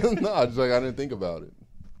looking about it. No, I just like I didn't think about it.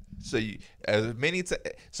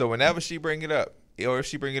 So whenever she bring it up, or if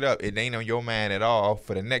she bring it up, it ain't on your mind at all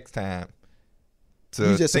for the next time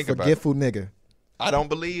to You just a think about it. forgetful nigga. I don't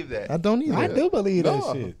believe that. I don't either. I do believe that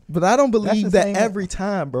No. shit. But I don't believe the that same- every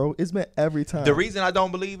time, bro. It's been every time. The reason I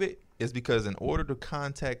don't believe it is because in order to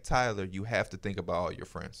contact Tyler, you have to think about all your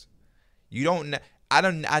friends. You don't.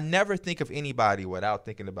 I never think of anybody without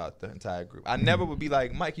thinking about the entire group. I never would be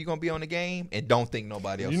like, Mike, you gonna be on the game, and don't think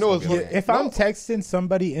nobody else. You know is what's gonna be on what- the game. If I'm texting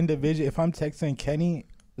somebody individually, if I'm texting Kenny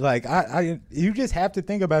Like you just have to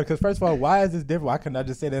think about it because first of all, why is this different? Why couldn't I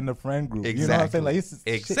just say that in the friend group? Exactly. You know what I'm saying? Like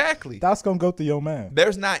exactly. That's gonna go through your mind.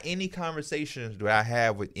 There's not any conversations that I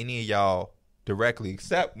have with any of y'all directly,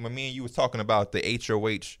 except when me and you was talking about the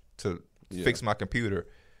HOH to fix my computer,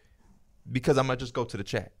 because I'm gonna just go to the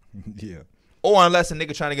chat. Yeah. Or unless a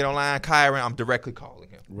nigga trying to get online, Kyron, I'm directly calling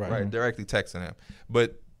him. Right. Directly texting him.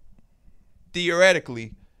 But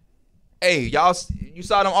theoretically, hey, y'all, you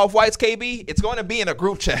saw them Off-Whites, KB? It's going to be in a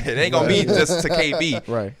group chat. It ain't going to be just to KB.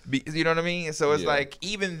 Right. You know what I mean? So it's like,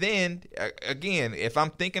 even then, again, if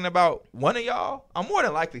I'm thinking about one of y'all, I'm more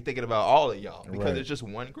than likely thinking about all of y'all because it's just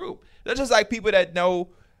one group. That's just like people that know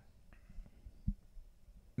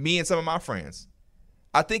me and some of my friends.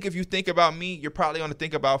 I think if you think about me, you're probably going to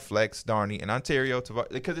think about Flex, Darnie, and Ontario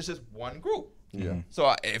because it's just one group. Yeah.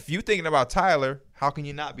 So if you're thinking about Tyler, how can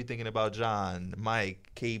you not be thinking about John, Mike,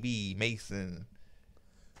 KB, Mason?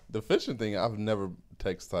 The fishing thing, I've never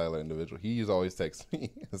texted Tyler individual. He's always text me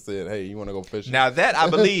and said, "Hey, you want to go fishing?" Now that I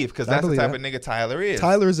believe, because that's the type that. of nigga Tyler is.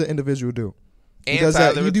 Tyler is an individual dude. He And does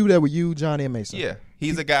Tyler that. You do that with you, Johnny, and Mason. Yeah,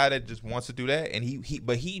 he's a guy that just wants to do that, and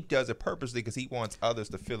he does it purposely because he wants others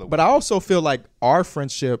to feel it. But I also feel like our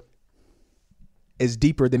friendship is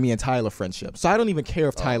deeper than me and Tyler friendship. So I don't even care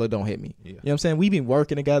if Tyler don't hit me. Yeah. You know what I'm saying? We've been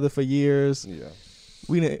working together for years. Yeah.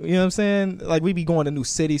 You know what I'm saying? Like we be going to new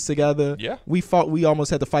cities together. Yeah. We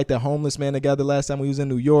almost had to fight that homeless man together last time we was in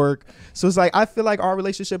New York. So it's like I feel like our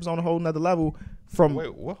relationship is on a whole nother level from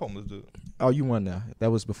Wait, what homeless dude? Oh, you won now.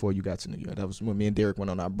 That was before you got to New York. That was when me and Derek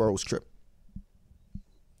went on our Burroughs trip.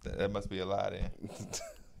 That must be a lie then.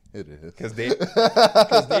 It is. Because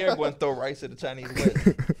Derek wouldn't throw rice at the Chinese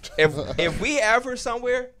wedding. If we ever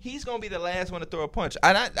somewhere, he's gonna be the last one to throw a punch.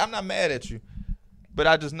 I'm not mad at you, but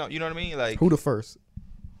I just know, you know what I mean? Like Who the first?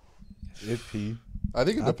 It's P. I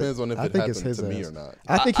think it depends on if I it think it's happened his to me ass. or not.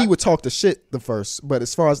 I think he would talk the shit the first, but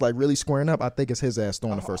as far as like really squaring up, I think it's his ass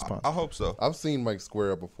throwing the first punch. I hope so. I've seen Mike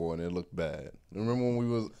square up before and it looked bad. Remember when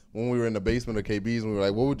we were in the basement of KB's and we were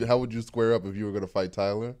like, how would you square up if you were gonna fight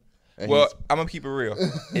Tyler? And Well, I'm gonna keep it real.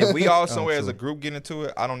 If we all somewhere as a group get into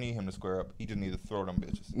it, I don't need him to square up. He just need to throw them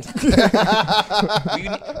bitches.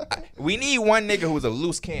 we need one nigga who's a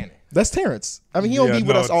loose cannon. That's Terrence. I mean, he don't be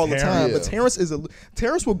with us all the time, but Terrence.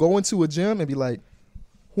 Terrence will go into a gym and be like,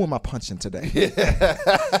 "Who am I punching today?"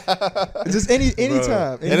 Just any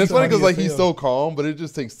time. And it's funny because like he's so calm, but it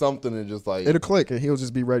just takes something and just like It'll click and he'll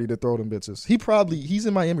just be ready to throw them bitches. He's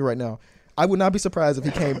in Miami right now. I would not be surprised if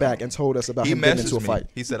he came back and told us about He him getting messaged into a me. fight.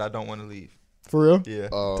 He said, "I don't want to leave." For real? Yeah.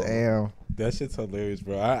 Damn. That shit's hilarious,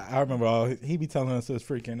 bro. I remember he be telling us his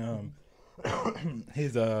freaking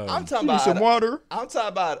his I'm talking Need about some water. I'm talking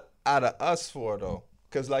about out of us four though,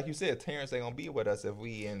 because like you said, Terrence ain't gonna be with us if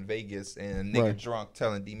we in Vegas and a nigga Right. drunk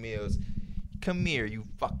telling D Mills, "Come here, you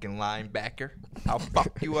fucking linebacker, I'll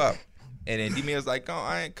fuck you up." And then D Mills like,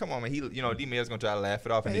 "Oh, come on, man." D Mills gonna try to laugh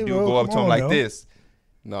it off, and Hey, the dude bro, go up come to him on, like though. this.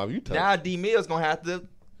 No, you tell. Now D Mills gonna have to.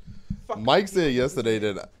 Mike said yesterday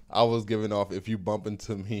that I was giving off if you bump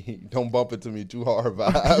into me, don't bump into me too hard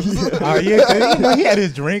vibes. Oh yeah, 'cause he had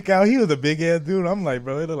his drink out. He was a big ass dude. I'm like,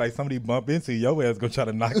 bro, it look like somebody bump into you. Your ass gonna try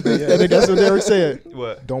to knock me I think that's what Derek said.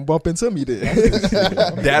 What? Don't bump into me then.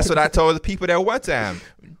 That's what I told the people that one time.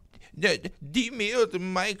 D Mills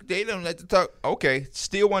and Mike, they don't like to talk. Okay,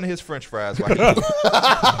 steal one of his French fries. While he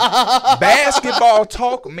basketball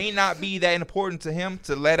talk may not be that important to him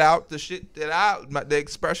to let out the shit that the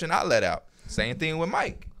expression I let out. Same thing with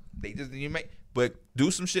Mike. But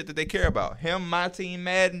do some shit that they care about. Him, my team,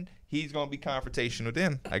 Madden. He's gonna be confrontational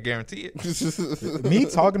then. I guarantee it. Me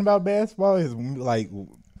talking about basketball is like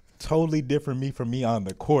totally different me from me on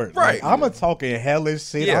the court. Right. Like, I'm a talking hellish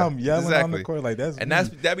shit. Yeah, I'm yelling on exactly. the court like that's And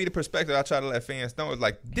me. that be the perspective I try to let fans know. Is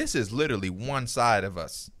like, this is literally one side of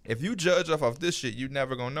us. If you judge off of this shit, you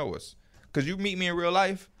never gonna know us. Cause you meet me in real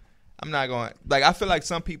life, I'm not going. Like, I feel like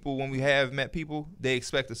some people, when we have met people, they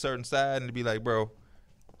expect a certain side, and to be like, bro,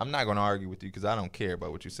 I'm not gonna argue with you because I don't care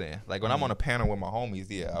about what you're saying. Like when I'm on a panel with my homies,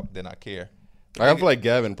 then I care. I feel like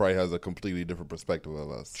Gavin probably has a completely different perspective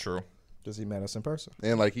of us. True. Does he met us in person?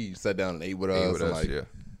 And like he sat down and ate with us. With and us, like, yeah.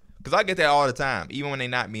 Because I get that all the time, even when they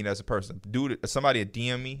not meet as a person. Dude, somebody would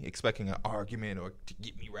DM me expecting an argument or to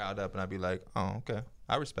get me riled up, and I'd be like, "Oh, okay,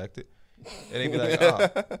 I respect it." And they'd be like,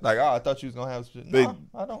 I thought you was gonna have some shit." No,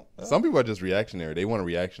 I don't. Some people are just reactionary. They want a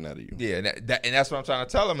reaction out of you. Yeah, and that's what I'm trying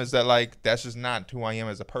to tell them is that like that's just not who I am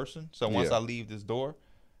as a person. So once Yeah. I leave this door,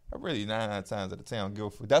 I really 9 times out of 10 don't give a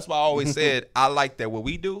fuck. That's why I always said I like that what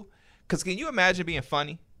we do. Cause can you imagine being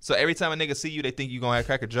funny? So every time a nigga see you, they think you gonna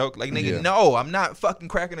crack a joke. Like nigga, Yeah. no, I'm not fucking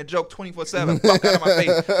cracking a joke 24/7. Fuck out of my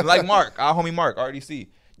face. Like Mark, our homie Mark, RDC.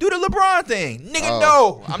 Do the LeBron thing. Nigga,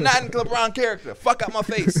 no. I'm not in LeBron character. Fuck out my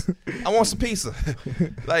face. I want some pizza.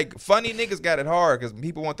 Like, funny niggas got it hard because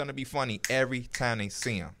people want them to be funny every time they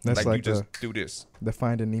see them. That's like you just do this. The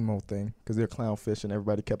Finding Nemo thing, because they're clownfish and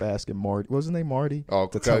everybody kept asking Marty. What was his name, Marty? Oh,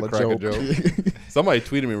 to tell a crack joke. Somebody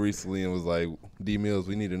tweeted me recently and was like, D Mills,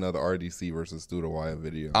 we need another RDC versus Stu the Wire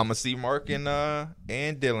video. I'm going to see Mark and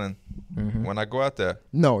Dylan when I go out there.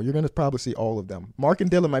 No, you're going to probably see all of them. Mark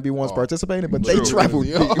and Dylan might be ones participating, but they True. traveled.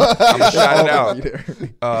 I'm I'm going to shout it All of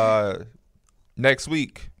them out. Next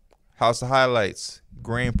week, House of Highlights,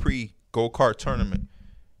 Grand Prix, go-kart tournament.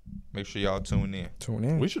 Make sure y'all tune in. Tune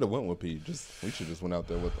in. We should have went with Pete. We should just went out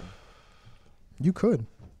there with him. You could.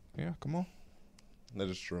 Yeah, come on. That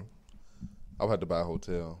is true. I would have to buy a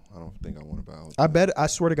hotel. I don't think I want to buy a hotel. I bet, I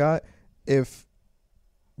swear to God, if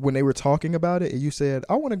when they were talking about it and you said,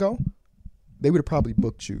 I want to go, they would have probably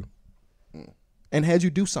booked you and had you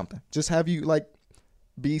do something. Just have you, like,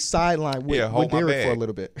 be sidelined with Derek for a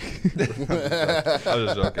little bit. I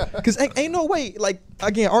was just joking. Because ain't no way, like,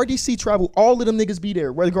 again, RDC travel, all of them niggas be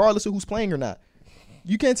there, regardless of who's playing or not.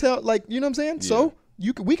 You can't tell, like, you know what I'm saying? Yeah. So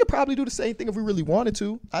we could probably do the same thing if we really wanted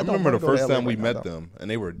to. I remember the first time we met them, and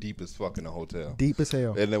they were deep as fuck in the hotel. Deep as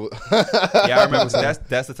hell. And it was Yeah, I remember.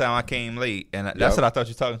 That's the time I came late, and that's what I thought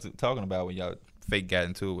you were talking about when y'all fake got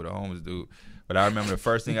into it with a homeless dude. But I remember the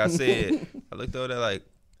first thing I said, I looked over there like,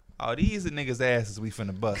 oh, these are niggas' asses we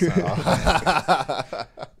finna bust.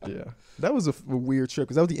 Yeah. That was a weird trip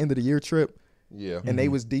because that was the end of the year trip. Yeah. And they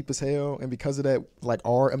was deep as hell. And because of that, like,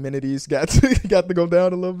 our amenities got to go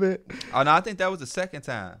down a little bit. Oh, no, I think that was the second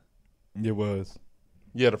time. It was.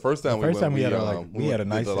 Yeah, the first time we went, we had a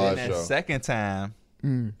nice the day. live And that show. second time,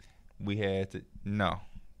 we had to, no,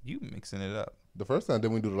 you mixing it up. The first time,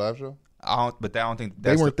 didn't we do the live show? I don't think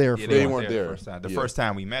They weren't there for they that. weren't there. They The first time. The Yeah. first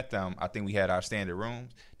time we met them, I think we had our standard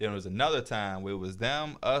rooms. Then there was another time where it was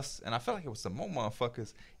them, us, and I felt like it was some more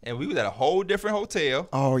motherfuckers. And we was at a whole different hotel.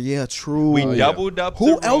 Oh, yeah, true. We doubled up.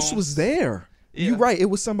 Who the else rooms. was there? Yeah. You're right. It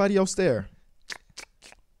was somebody else there.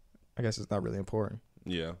 I guess it's not really important,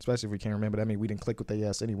 Yeah. especially if we can't remember. That means we didn't click with their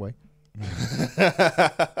ass anyway.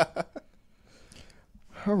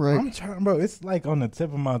 All right. I'm trying, bro. It's like on the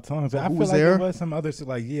tip of my tongue. So I Who feel was like there? there was some other,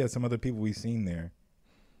 some other people we seen there.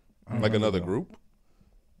 I don't Like remember another though. group?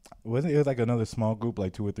 Wasn't it? Was like another small group,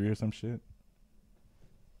 like 2 or 3 or some shit.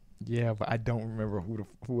 Yeah, but I don't remember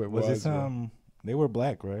who it was. Was it They were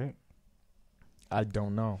black, right? I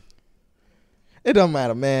don't know. It don't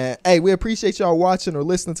matter, man. Hey, we appreciate y'all watching or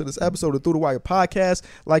listening to this episode of Through the Wire podcast.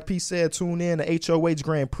 Like P said, tune in to HOH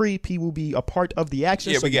Grand Prix. P will be a part of the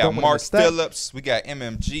action. Yeah, so we you got don't wanna Mark miss that. Phillips, we got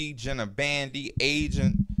MMG, Jenna Bandy,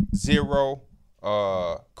 Agent, Zero,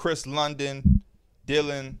 Chris London,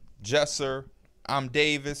 Dylan, Jesser, I'm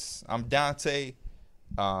Davis, I'm Dante,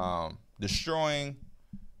 Destroying,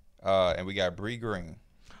 and we got Bree Green.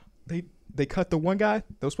 They cut the one guy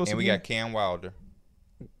that was supposed And to we be. got Cam Wilder.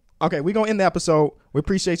 Okay, we're gonna end the episode. We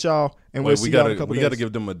appreciate y'all, and we'll Wait, see y'all in a couple we days. gotta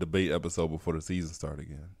give them a debate episode before the season start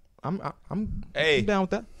again. I'm Hey. down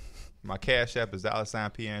with that. My Cash App is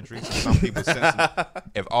 $P Andrews. Some people send some.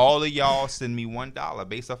 If all of y'all send me $1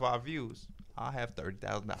 based off our views, I'll have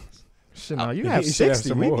 $30,000. Shit, no, you you have should have 60.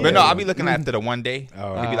 some We more. need- But no, I'll be looking after the one day.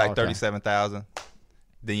 Oh. It'd be like okay. 37,000.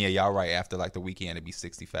 Then yeah, y'all right after like the weekend it'd be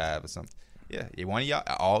 65 or something. Yeah, one of y'all,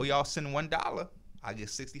 all y'all send $1, I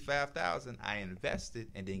get 65,000. I invest it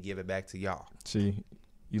and then give it back to y'all. See,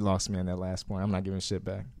 you lost me on that last point. I'm not giving shit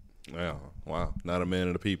back. Wow. Not a man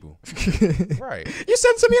of the people. Right. You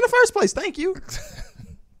sent it to me in the first place. Thank you.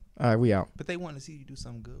 All right, we out. But they want to see you do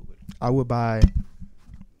something good with it. I would buy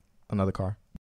another car.